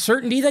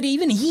uncertainty that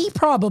even he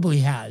probably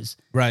has.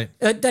 Right.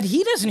 That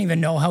he doesn't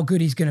even know how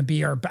good he's going to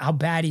be or how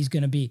bad he's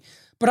going to be.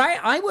 But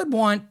I would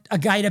want a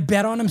guy to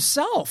bet on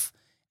himself.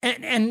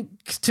 And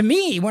to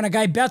me, when a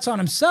guy bets on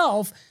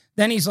himself,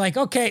 then he's like,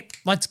 okay,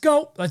 let's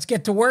go. Let's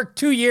get to work.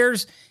 2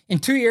 years. In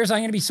 2 years, I'm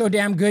going to be so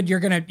damn good.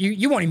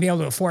 You won't even be able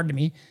to afford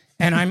me.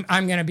 And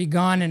I'm going to be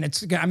gone, and I'm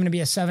going to be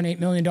a $7-8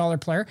 million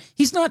player.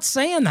 He's not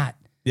saying that.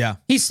 Yeah.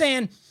 He's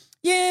saying,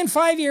 yeah, in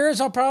 5 years,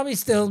 I'll probably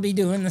still be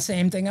doing the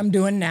same thing I'm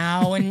doing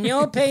now. And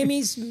you'll pay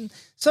me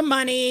some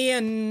money,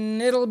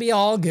 and it'll be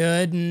all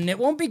good. And it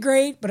won't be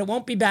great, but it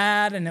won't be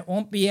bad. And it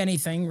won't be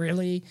anything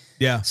really.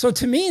 Yeah. So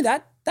to me,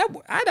 that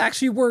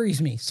actually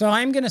worries me. So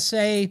I'm going to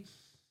say,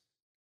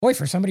 boy,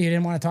 for somebody who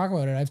didn't want to talk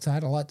about it, I've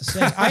had a lot to say.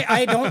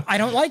 I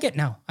don't like it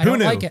now. I don't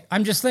like it.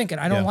 I'm just thinking,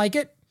 I don't like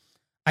it.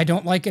 I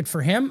don't like it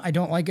for him. I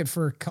don't like it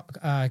for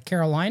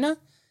Carolina.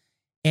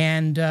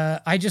 And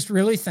I just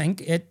really think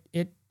it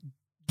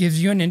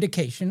gives you an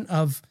indication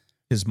of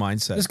his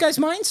mindset. This guy's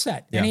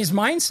mindset. Yeah. And his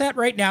mindset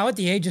right now at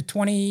the age of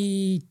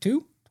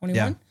 22,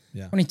 21,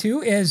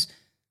 22 is,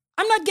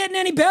 I'm not getting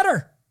any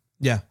better.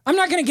 Yeah. I'm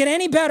not going to get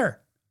any better.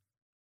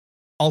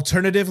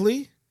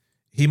 Alternatively,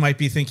 he might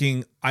be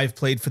thinking, I've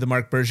played for the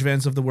Marc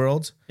Bergevins of the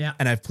world,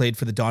 and I've played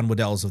for the Don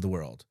Waddells of the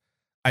world.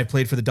 I've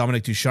played for the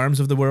Dominic Ducharmes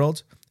of the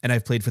world, and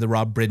I've played for the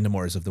Rob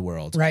Brindamores of the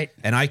world. Right.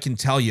 And I can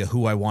tell you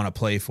who I want to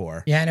play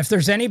for. Yeah, and if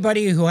there's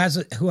anybody who has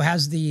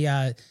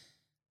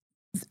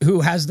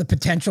the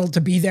potential to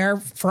be there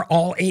for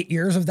all 8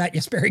 years of that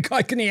Jesperi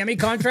Kotkaniemi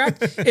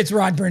contract, it's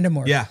Rod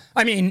Brindamore. Yeah.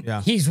 I mean,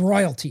 he's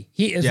royalty.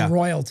 He is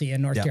royalty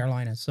in North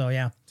Carolina. So,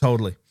 yeah.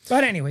 Totally.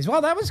 But anyways, well,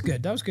 that was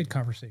good. That was good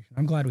conversation.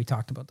 I'm glad we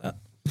talked about that.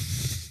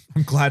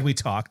 I'm glad we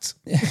talked.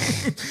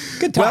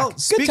 Good talk. Well,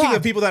 speaking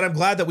of people that I'm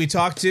glad that we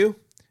talked to,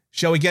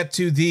 shall we get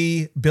to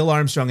the Bill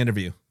Armstrong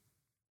interview?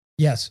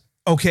 Yes.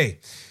 Okay.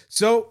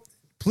 So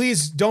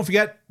please don't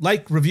forget,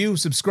 like, review,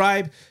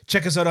 subscribe.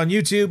 Check us out on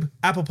YouTube,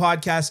 Apple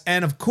Podcasts,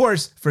 and of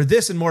course, for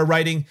this and more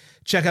writing,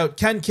 check out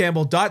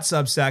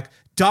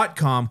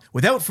kencampbell.substack.com.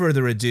 Without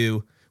further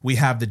ado, we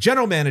have the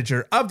general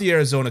manager of the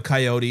Arizona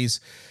Coyotes,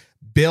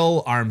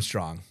 Bill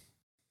Armstrong.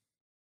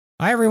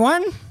 Hi,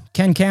 everyone.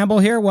 Ken Campbell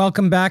here.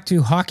 Welcome back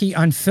to Hockey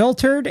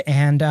Unfiltered.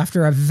 And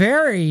after a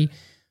very,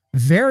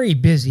 very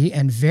busy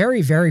and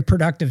very, very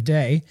productive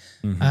day,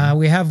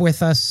 we have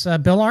with us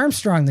Bill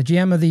Armstrong, the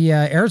GM of the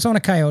Arizona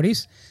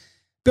Coyotes.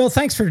 Bill,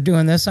 thanks for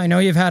doing this. I know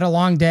you've had a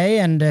long day,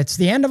 and it's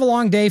the end of a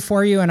long day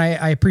for you, and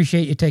I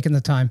appreciate you taking the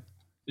time.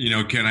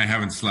 Ken, I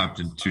haven't slept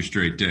in 2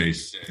 straight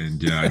days,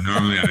 and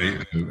normally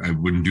I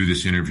wouldn't do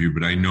this interview,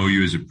 but I know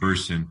you as a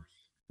person,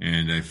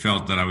 and I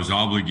felt that I was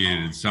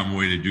obligated in some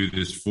way to do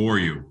this for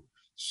you.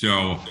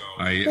 So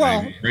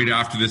right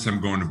after this,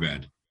 I'm going to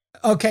bed.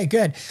 Okay,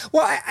 good.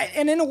 Well,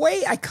 and in a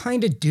way, I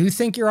kind of do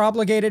think you're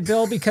obligated,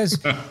 Bill, because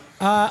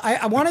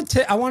I want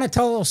to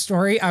tell a little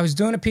story. I was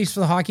doing a piece for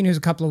the Hockey News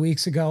a couple of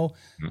weeks ago.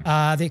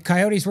 The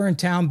Coyotes were in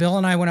town. Bill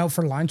and I went out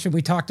for lunch, and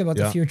we talked about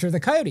the future of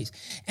the Coyotes.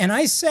 And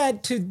I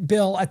said to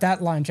Bill at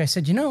that lunch, I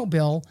said,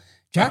 Bill,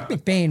 Jack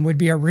McBain would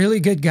be a really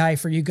good guy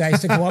for you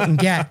guys to go out and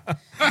get.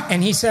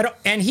 And he said,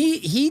 and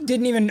he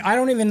didn't even, I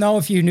don't even know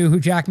if you knew who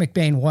Jack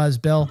McBain was,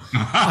 Bill.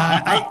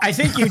 I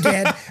think you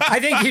did. I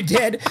think you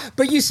did.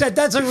 But you said,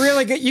 that's a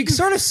really good, you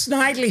sort of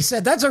snidely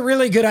said, that's a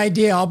really good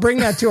idea. I'll bring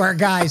that to our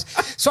guys.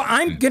 So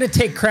I'm going to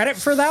take credit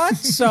for that.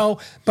 So,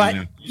 but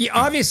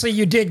obviously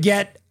you did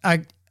get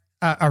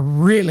a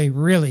really,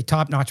 really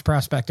top-notch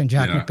prospect in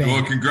Jack McBain.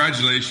 Well,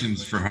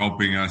 congratulations for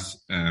helping us.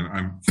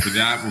 For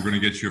that, we're going to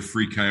get you a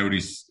free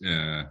Coyotes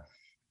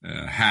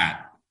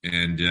hat.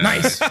 And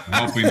nice.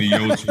 Helping the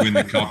Yotes win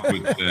the cup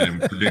with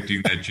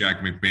predicting that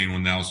Jack McBain will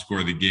now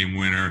score the game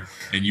winner,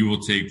 and you will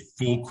take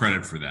full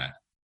credit for that.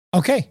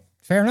 Okay,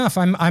 fair enough.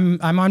 I'm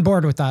on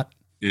board with that.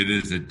 It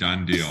is a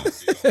done deal.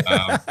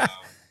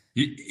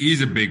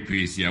 He's a big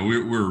piece. Yeah,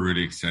 we're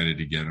really excited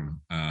to get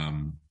him.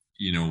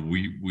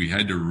 We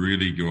had to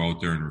really go out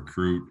there and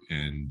recruit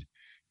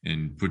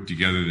and put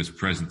together this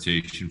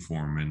presentation for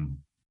him. And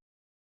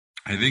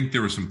I think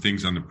there were some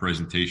things on the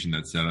presentation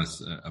that set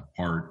us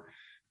apart.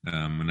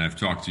 And I've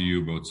talked to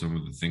you about some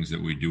of the things that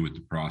we do with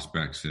the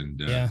prospects.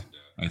 And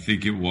I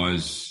think it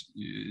was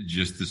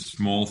just the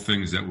small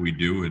things that we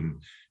do.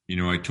 And,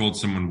 I told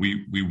someone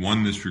we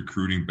won this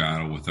recruiting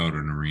battle without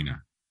an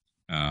arena.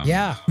 And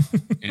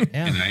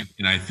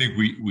I think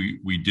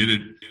we did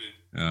it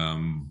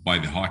by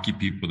the hockey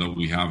people that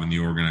we have in the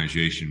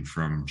organization,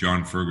 from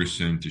John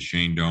Ferguson to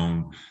Shane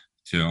Doan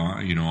to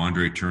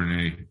Andre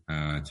Tourné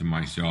to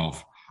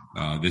myself.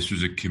 This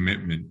was a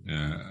commitment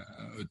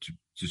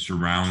to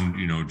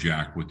surround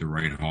Jack with the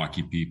right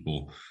hockey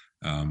people,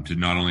 to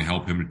not only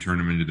help him to turn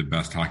him into the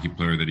best hockey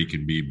player that he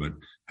can be, but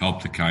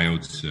help the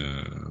Coyotes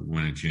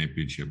win a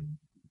championship.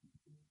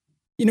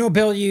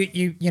 Bill,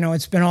 you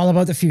it's been all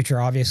about the future,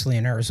 obviously,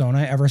 in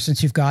Arizona ever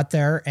since you've got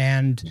there.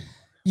 And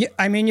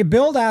you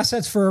build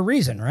assets for a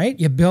reason, right?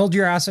 You build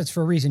your assets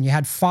for a reason. You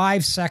had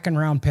 5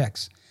 second-round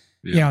picks.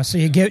 So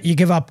you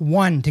give up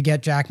one to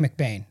get Jack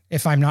McBain,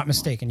 if I'm not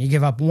mistaken. You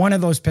give up one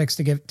of those picks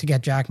to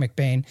get Jack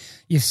McBain.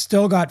 You've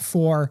still got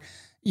 4.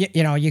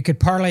 You could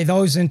parlay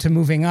those into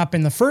moving up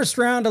in the first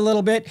round a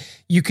little bit.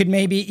 You could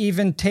maybe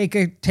even take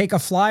a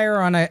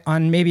flyer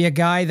on maybe a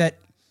guy that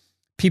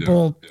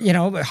people,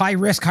 high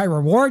risk, high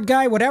reward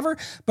guy, whatever.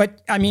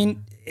 But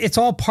it's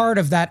all part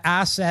of that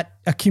asset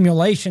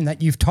accumulation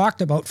that you've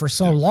talked about for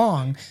so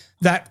long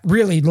that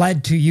really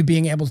led to you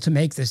being able to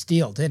make this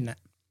deal, didn't it?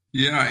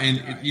 Yeah.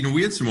 And,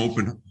 we had some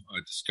open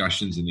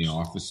discussions in the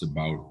office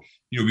about,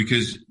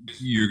 because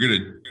we're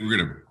going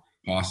to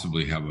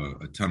possibly have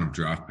a ton of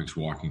draft picks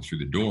walking through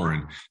the door,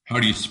 and how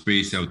do you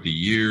space out the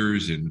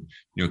years, and,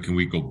 can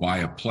we go buy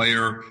a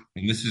player?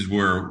 And this is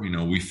where,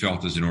 we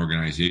felt as an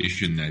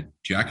organization that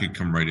Jack could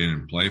come right in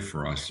and play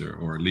for us,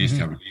 or at least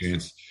have a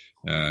chance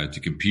to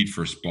compete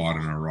for a spot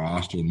on our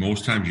roster. And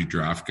most times you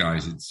draft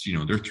guys, it's,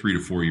 they're 3 to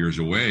 4 years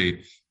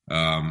away.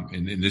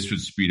 And this would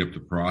speed up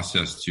the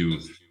process to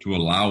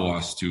allow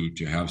us to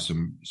have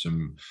some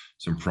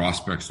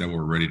prospects that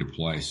were ready to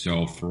play.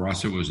 So for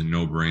us, it was a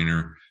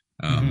no-brainer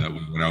that we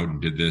went out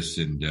and did this.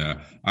 And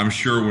I'm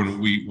sure when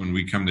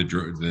we come to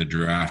the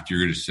draft, you're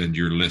going to send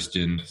your list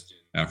in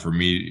for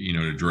me,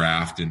 to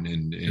draft,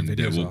 and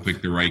we'll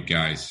pick the right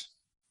guys.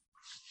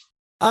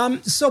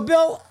 So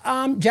Bill,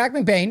 Jack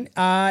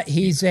McBain,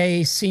 he's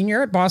a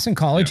senior at Boston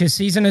College. His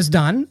season is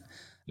done.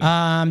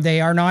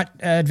 They are not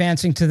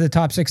advancing to the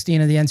top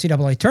 16 of the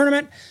NCAA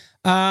tournament.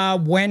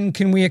 When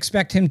can we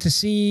expect to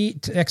see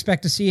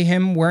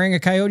him wearing a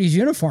Coyotes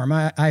uniform?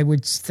 I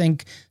would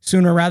think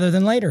sooner rather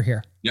than later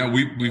here. Yeah,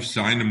 we've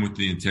signed him with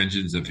the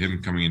intentions of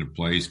him coming into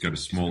play. He's got a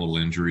small little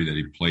injury that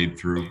he played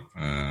through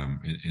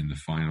in the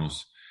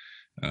finals.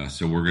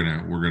 So we're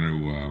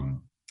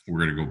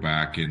gonna go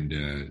back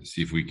and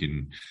see if we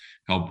can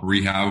help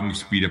rehab him,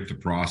 speed up the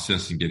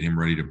process, and get him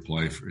ready to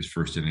play for his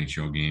first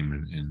NHL game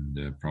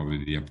and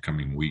probably the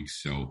upcoming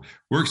weeks. So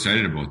we're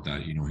excited about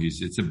that.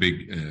 It's a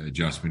big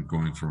adjustment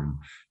going from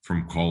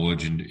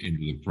college into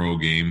the pro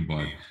game,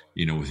 but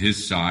with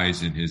his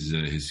size and his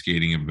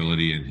skating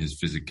ability and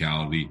his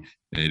physicality,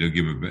 it'll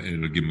give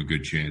him a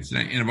good chance.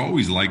 And I've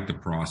always liked the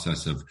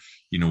process of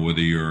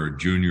whether you're a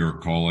junior or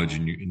college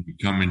and you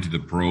come into the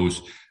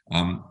pros.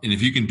 And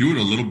if you can do it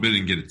a little bit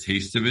and get a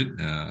taste of it,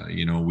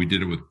 we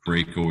did it with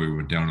Braco. We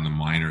went down in the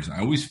minors. I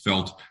always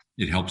felt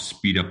it helps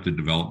speed up the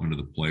development of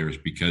the players,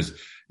 because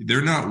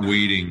they're not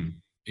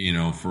waiting,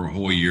 for a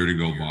whole year to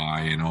go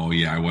by and,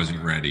 I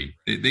wasn't ready.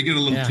 They get a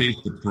little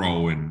taste of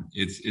pro, and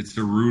it's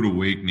a rude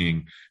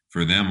awakening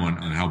for them on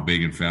how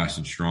big and fast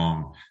and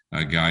strong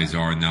guys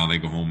are. And now they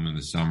go home in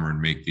the summer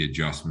and make the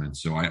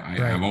adjustments. So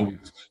I've always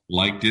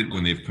liked it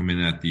when they've come in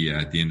at the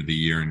end of the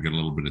year and get a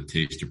little bit of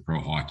taste of pro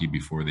hockey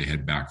before they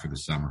head back for the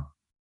summer.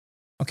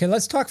 Okay,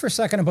 let's talk for a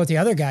second about the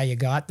other guy you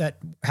got that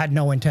had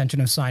no intention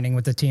of signing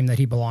with the team that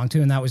he belonged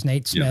to, and that was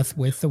Nate Smith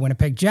with the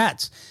Winnipeg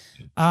Jets.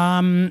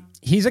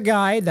 He's a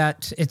guy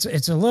that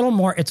it's a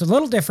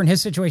little different.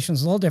 His situation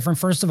is a little different.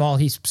 First of all,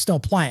 he's still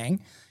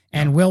playing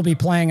and will be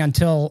playing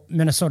until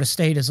Minnesota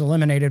State is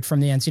eliminated from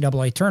the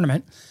NCAA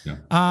tournament.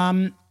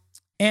 Yeah.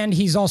 And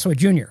he's also a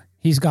junior.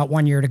 He's got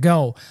 1 year to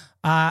go.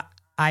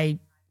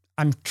 I'm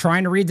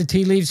trying to read the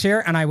tea leaves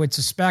here, and I would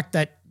suspect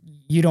that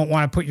you don't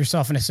want to put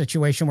yourself in a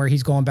situation where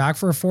he's going back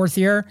for a fourth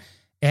year,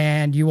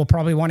 and you will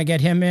probably want to get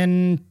him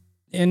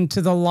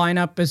into the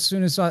lineup as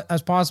soon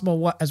as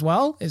possible as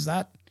well. Is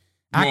that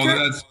accurate?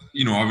 Well, that's,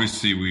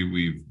 obviously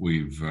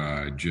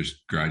we've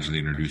just gradually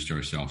introduced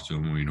ourselves to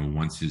him.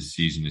 Once his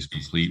season is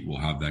complete, we'll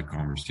have that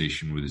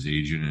conversation with his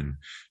agent and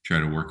try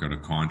to work out a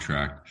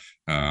contract.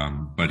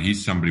 But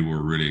he's somebody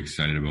we're really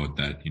excited about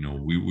that,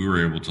 we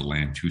were able to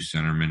land 2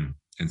 centermen,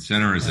 and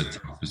center is a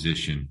tough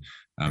position,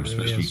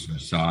 especially some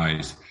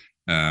size.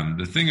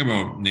 The thing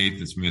about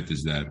Nathan Smith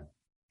is that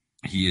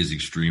he is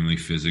extremely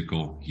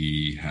physical.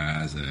 He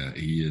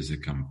is a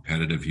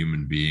competitive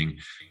human being.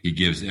 He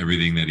gives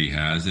everything that he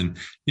has. And,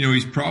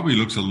 he's probably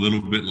looks a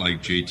little bit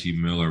like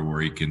JT Miller,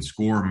 where he can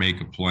score,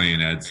 make a play,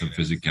 and add some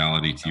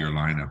physicality to your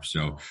lineup.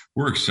 So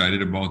we're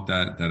excited about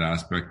that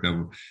aspect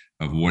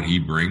of what he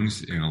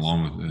brings. And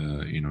along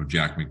with,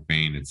 Jack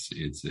McBain,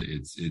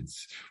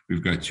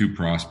 we've got 2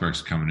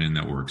 prospects coming in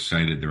that we're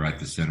excited. They're at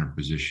the center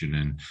position,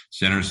 and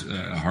center's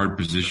a hard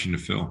position to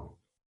fill.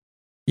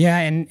 Yeah,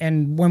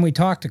 and when we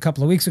talked a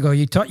couple of weeks ago,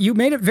 you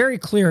made it very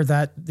clear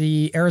that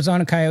the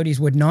Arizona Coyotes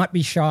would not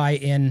be shy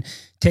in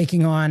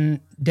taking on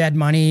dead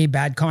money,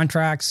 bad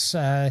contracts,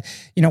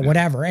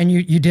 whatever. And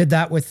you did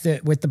that with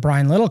the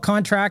Brian Little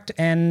contract,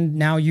 and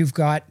now you've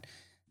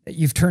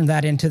turned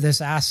that into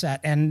this asset.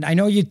 And I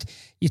know you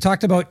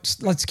talked about,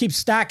 let's keep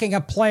stacking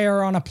a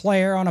player on a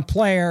player on a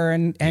player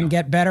and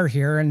get better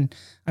here. And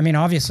I mean,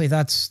 obviously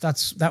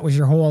that was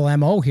your whole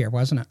MO here,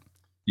 wasn't it?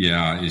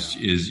 Yeah,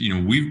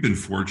 we've been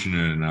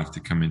fortunate enough to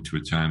come into a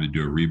time to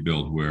do a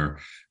rebuild where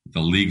the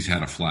league's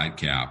had a flat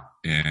cap,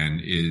 and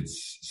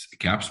its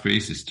cap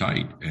space is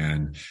tight,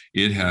 and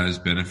it has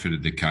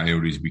benefited the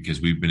Coyotes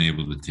because we've been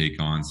able to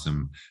take on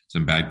some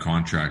bad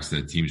contracts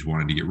that teams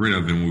wanted to get rid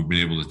of, and we've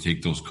been able to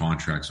take those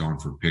contracts on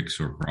for picks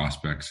or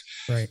prospects.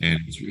 Right. And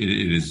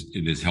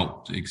it has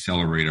helped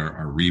accelerate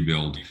our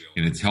rebuild,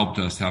 and it's helped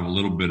us have a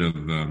little bit of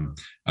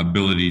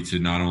ability to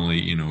not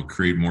only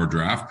create more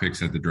draft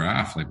picks at the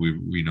draft. Like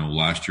we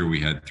last year we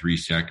had 3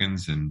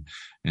 seconds, and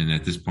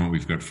at this point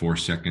we've got 4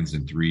 seconds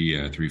and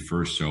 3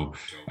 firsts. So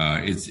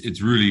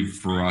it's really,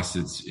 for us,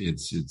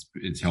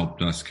 it's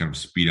helped us kind of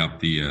speed up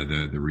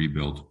the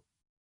rebuild.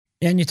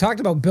 And you talked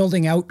about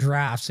building out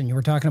drafts, and you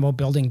were talking about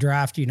building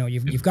draft.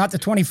 You've got the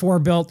 24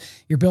 built,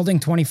 you're building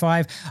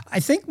 25. I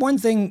think one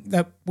thing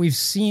that we've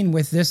seen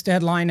with this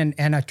deadline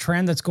and a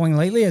trend that's going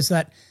lately is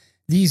that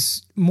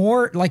these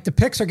more, like, the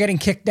picks are getting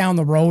kicked down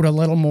the road a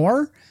little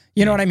more.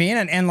 You know what I mean?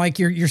 And like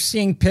you're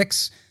seeing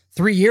picks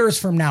 3 years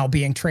from now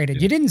being traded.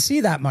 Yeah. You didn't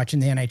see that much in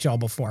the NHL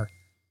before.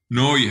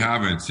 No, you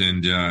haven't.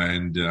 And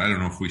I don't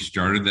know if we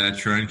started that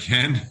trend,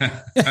 Ken.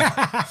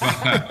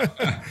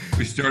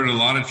 We started a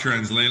lot of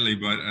trends lately,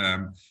 but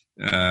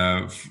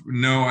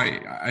no,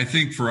 I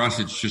think for us,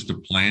 it's just a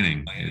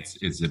planning.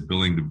 It's a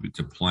ability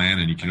to plan,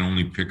 and you can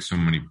only pick so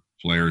many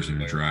players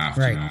in a draft.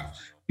 Right.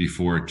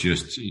 Before it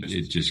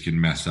just can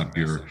mess up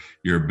your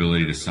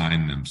ability to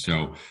sign them.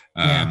 So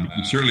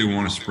you certainly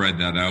want to spread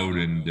that out,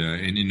 and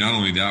not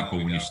only that, but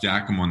when you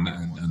stack them on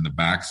the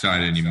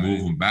backside and you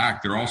move them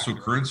back, they're also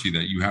currency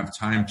that you have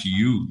time to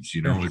use.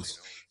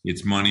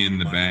 It's money in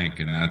the bank,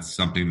 and that's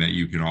something that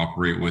you can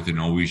operate with and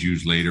always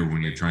use later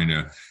when you're trying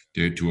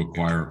to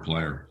acquire a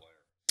player.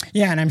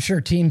 Yeah, and I'm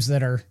sure teams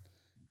that are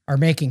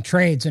making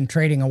trades and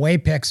trading away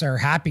picks are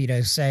happy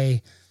to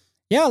say,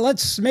 yeah,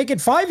 let's make it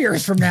 5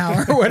 years from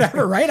now or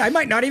whatever, right? I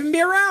might not even be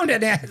around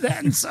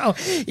then. So,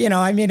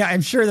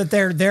 I'm sure that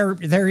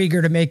they're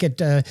eager to make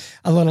it a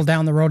little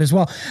down the road as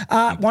well.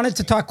 Wanted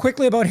to talk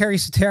quickly about Harri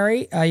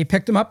Sateri. You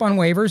picked him up on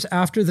waivers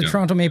after the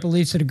Toronto Maple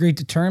Leafs had agreed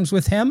to terms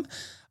with him.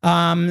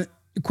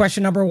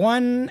 Question number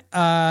 1,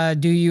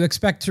 do you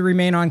expect to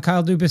remain on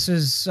Kyle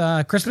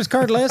Dubas's Christmas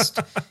card list?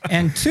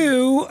 And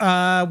 2,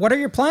 what are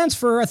your plans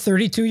for a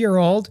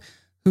 32-year-old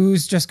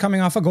who's just coming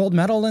off a gold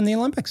medal in the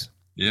Olympics?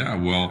 Yeah,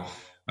 well,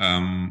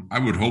 I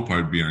would hope I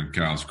would be on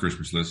Kyle's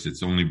Christmas list.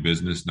 It's only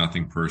business,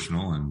 nothing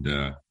personal. And,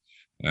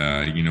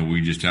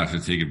 we just have to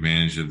take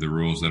advantage of the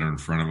rules that are in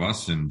front of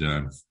us.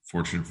 And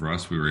fortunate for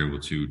us, we were able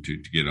to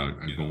get a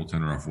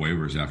goaltender off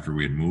waivers after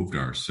we had moved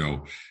ours.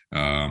 So,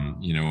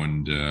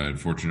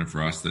 fortunate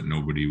for us that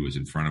nobody was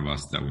in front of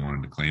us that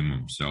wanted to claim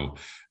him. So,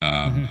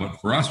 but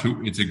for us,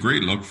 it's a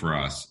great look for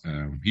us.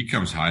 He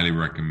comes highly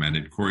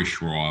recommended. Corey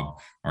Schwab,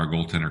 our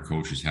goaltender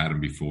coach, has had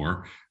him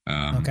before.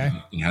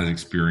 He has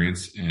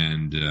experience,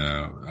 and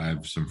I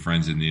have some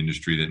friends in the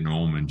industry that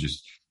know him, and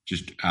just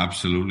just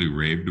absolutely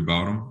raved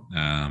about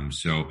him.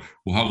 So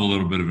we'll have a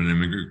little bit of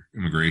an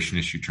immigration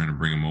issue trying to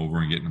bring him over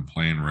and getting him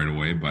playing right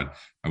away. But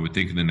I would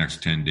think in the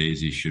next 10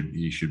 days, he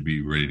should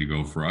be ready to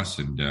go for us.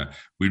 And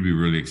we'd be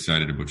really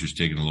excited about just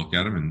taking a look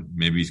at him. And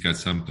maybe he's got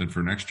something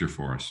for next year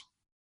for us.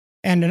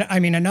 And I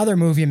mean, another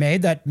move you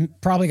made that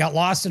probably got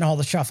lost in all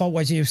the shuffle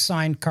was you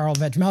signed Karl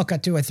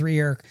Vejmelka to a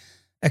 3-year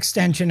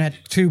extension at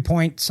 2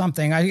 point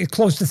something,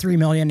 close to $3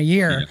 million a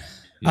year.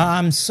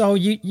 Yeah. So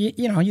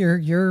you know,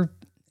 you're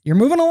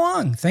moving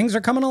along. Things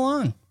are coming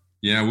along.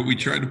 Yeah, we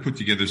tried to put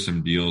together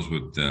some deals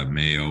with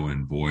Mayo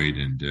and Boyd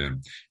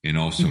and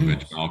also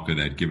Vejmelka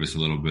that give us a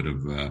little bit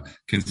of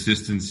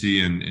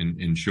consistency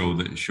and show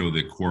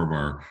the core of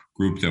our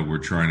group that we're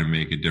trying to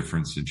make a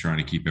difference and trying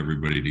to keep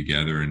everybody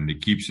together, and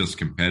it keeps us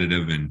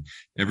competitive. And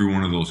every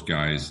one of those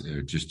guys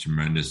are just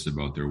tremendous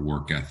about their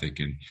work ethic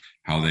and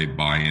how they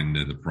buy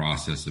into the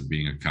process of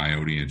being a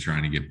Coyote and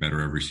trying to get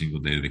better every single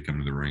day they come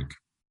to the rink.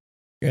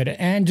 Good.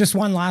 And just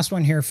one last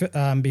one here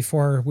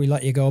before we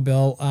let you go,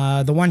 Bill.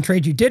 The one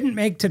trade you didn't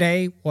make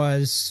today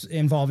was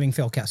involving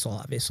Phil Kessel,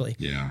 obviously.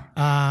 Yeah.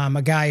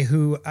 A guy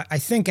who I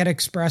think had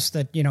expressed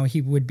that, you know,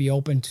 he would be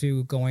open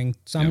to going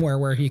somewhere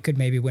where he could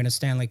maybe win a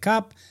Stanley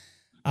Cup.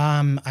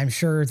 I'm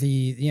sure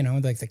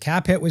the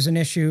cap hit was an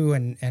issue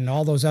and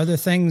all those other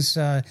things.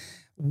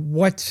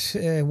 What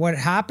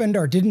happened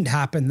or didn't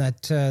happen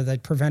that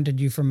prevented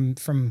you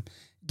from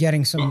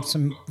getting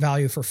some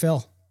value for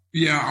Phil?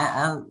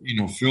 Yeah,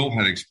 Phil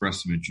had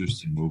expressed some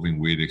interest in moving.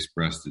 We had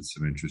expressed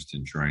some interest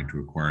in trying to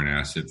acquire an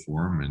asset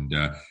for him,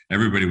 and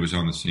everybody was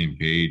on the same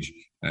page.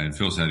 And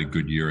Phil's had a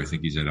good year. I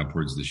think he's had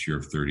upwards this year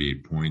of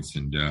 38 points,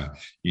 and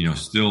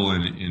still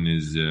in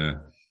his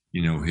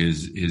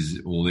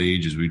his old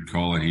age, as we'd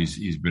call it,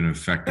 he's been an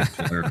effective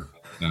player,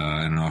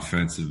 and an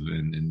offensive,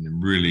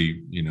 and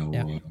really,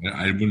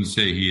 I wouldn't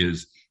say he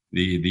is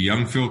the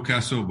young Phil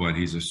Kessel, but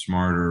he's a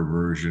smarter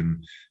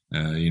version.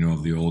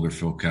 Of the older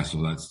Phil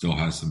Kessel that still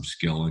has some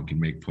skill and can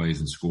make plays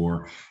and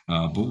score.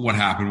 But what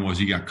happened was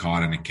he got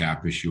caught in a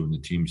cap issue, and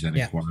the teams that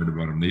inquired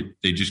about him,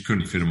 they just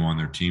couldn't fit him on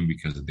their team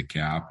because of the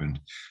cap. And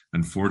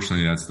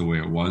unfortunately, that's the way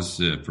it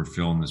was for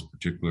Phil in this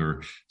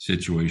particular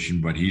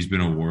situation. But he's been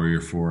a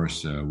warrior for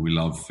us. We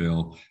love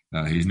Phil.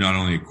 He's not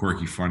only a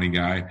quirky, funny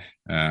guy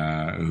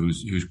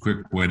who's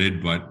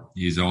quick-witted, but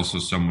he's also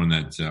someone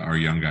that our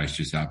young guys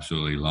just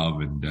absolutely love.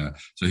 And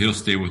so he'll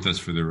stay with us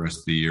for the rest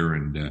of the year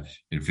and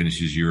finish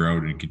his year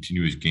out and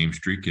continue his game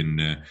streak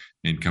and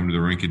come to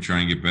the rink and try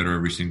and get better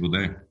every single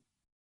day.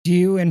 Do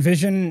you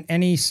envision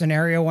any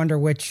scenario under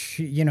which,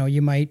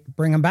 you might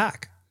bring him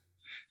back?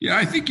 Yeah,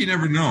 I think you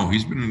never know.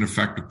 He's been an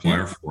effective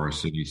player for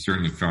us, and he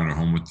certainly found a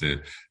home with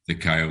the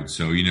Coyotes.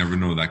 So you never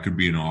know. That could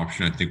be an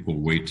option. I think we'll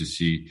wait to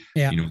see,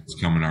 what's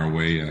coming our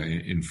way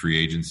in free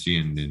agency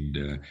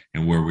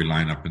and where we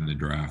line up in the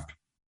draft.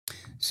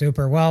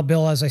 Super. Well,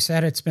 Bill, as I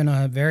said, it's been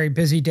a very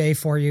busy day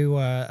for you,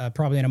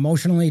 probably an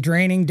emotionally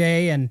draining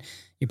day, and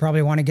you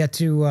probably want to get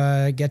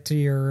to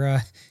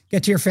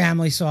your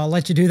family. So I'll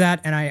let you do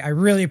that. And I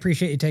really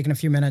appreciate you taking a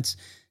few minutes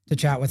to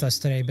chat with us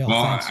today, Bill.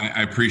 Well,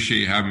 I appreciate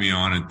you having me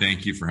on, and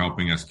thank you for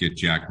helping us get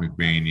Jack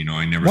McBain.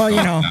 I never thought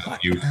that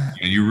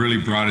and you really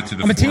brought it to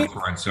the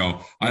forefront.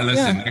 So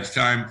next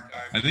time,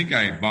 I think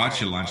I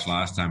bought you lunch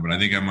last time, but I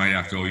think I might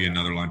have to owe you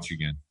another lunch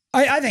again.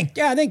 I think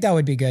that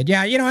would be good.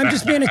 Yeah. I'm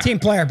just being a team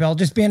player, Bill,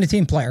 just being a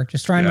team player,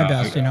 just trying my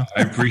best, I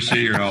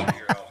appreciate your help.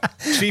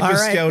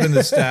 Cheapest scout in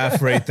the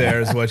staff right there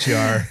is what you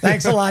are.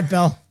 Thanks a lot,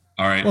 Bill.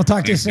 All right. We'll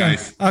talk to you soon.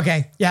 Guys.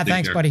 Okay. Yeah.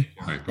 Thanks, care. buddy.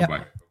 All right.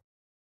 Bye-bye.